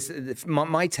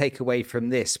 My takeaway from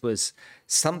this was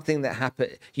something that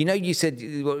happened. You know, you said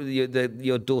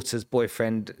your daughter's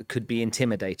boyfriend could be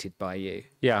intimidated by you.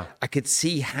 Yeah. I could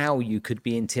see how you could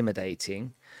be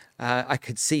intimidating. I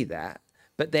could see that.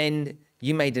 But then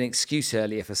you made an excuse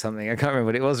earlier for something. I can't remember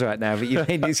what it was right now, but you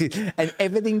made an excuse. And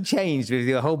everything changed with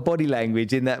your whole body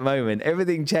language in that moment.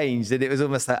 Everything changed, and it was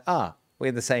almost like,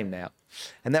 we're the same now.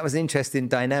 And that was an interesting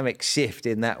dynamic shift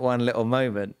in that one little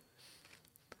moment.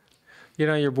 You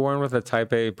know, you're born with a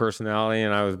type A personality,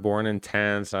 and I was born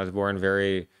intense. I was born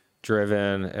very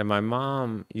driven. And my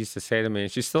mom used to say to me,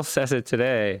 and she still says it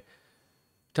today,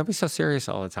 don't be so serious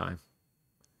all the time.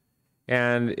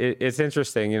 And it's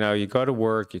interesting, you know, you go to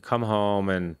work, you come home,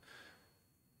 and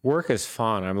work is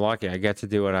fun. I'm lucky. I get to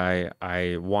do what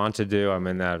I want to do. I'm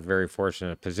in that very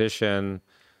fortunate position.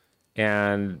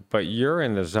 But you're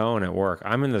in the zone at work.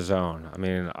 I'm in the zone. I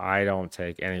mean, I don't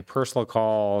take any personal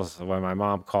calls. When my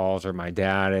mom calls or my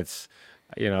dad, it's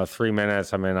 3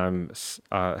 minutes. I mean, I'm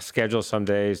scheduled some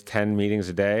days 10 meetings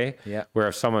a day. Yeah. Where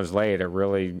if someone's late, it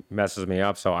really messes me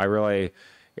up. So I really,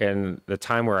 in the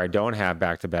time where I don't have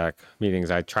back-to-back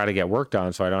meetings, I try to get work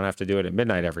done so I don't have to do it at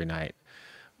midnight every night.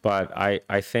 But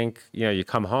I think, you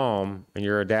come home and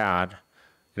you're a dad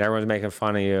and everyone's making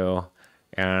fun of you,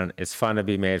 and it's fun to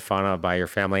be made fun of by your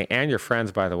family and your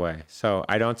friends, by the way. So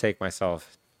I don't take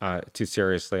myself too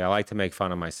seriously. I like to make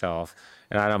fun of myself,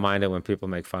 and I don't mind it when people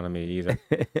make fun of me either.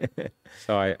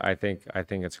 So I think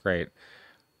it's great.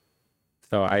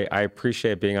 So I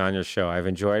appreciate being on your show. I've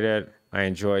enjoyed it. I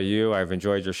enjoy you. I've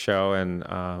enjoyed your show. And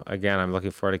again, I'm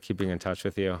looking forward to keeping in touch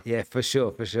with you. Yeah, for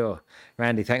sure, for sure.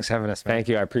 Randy, thanks for having us, man. Thank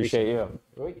you. I appreciate you.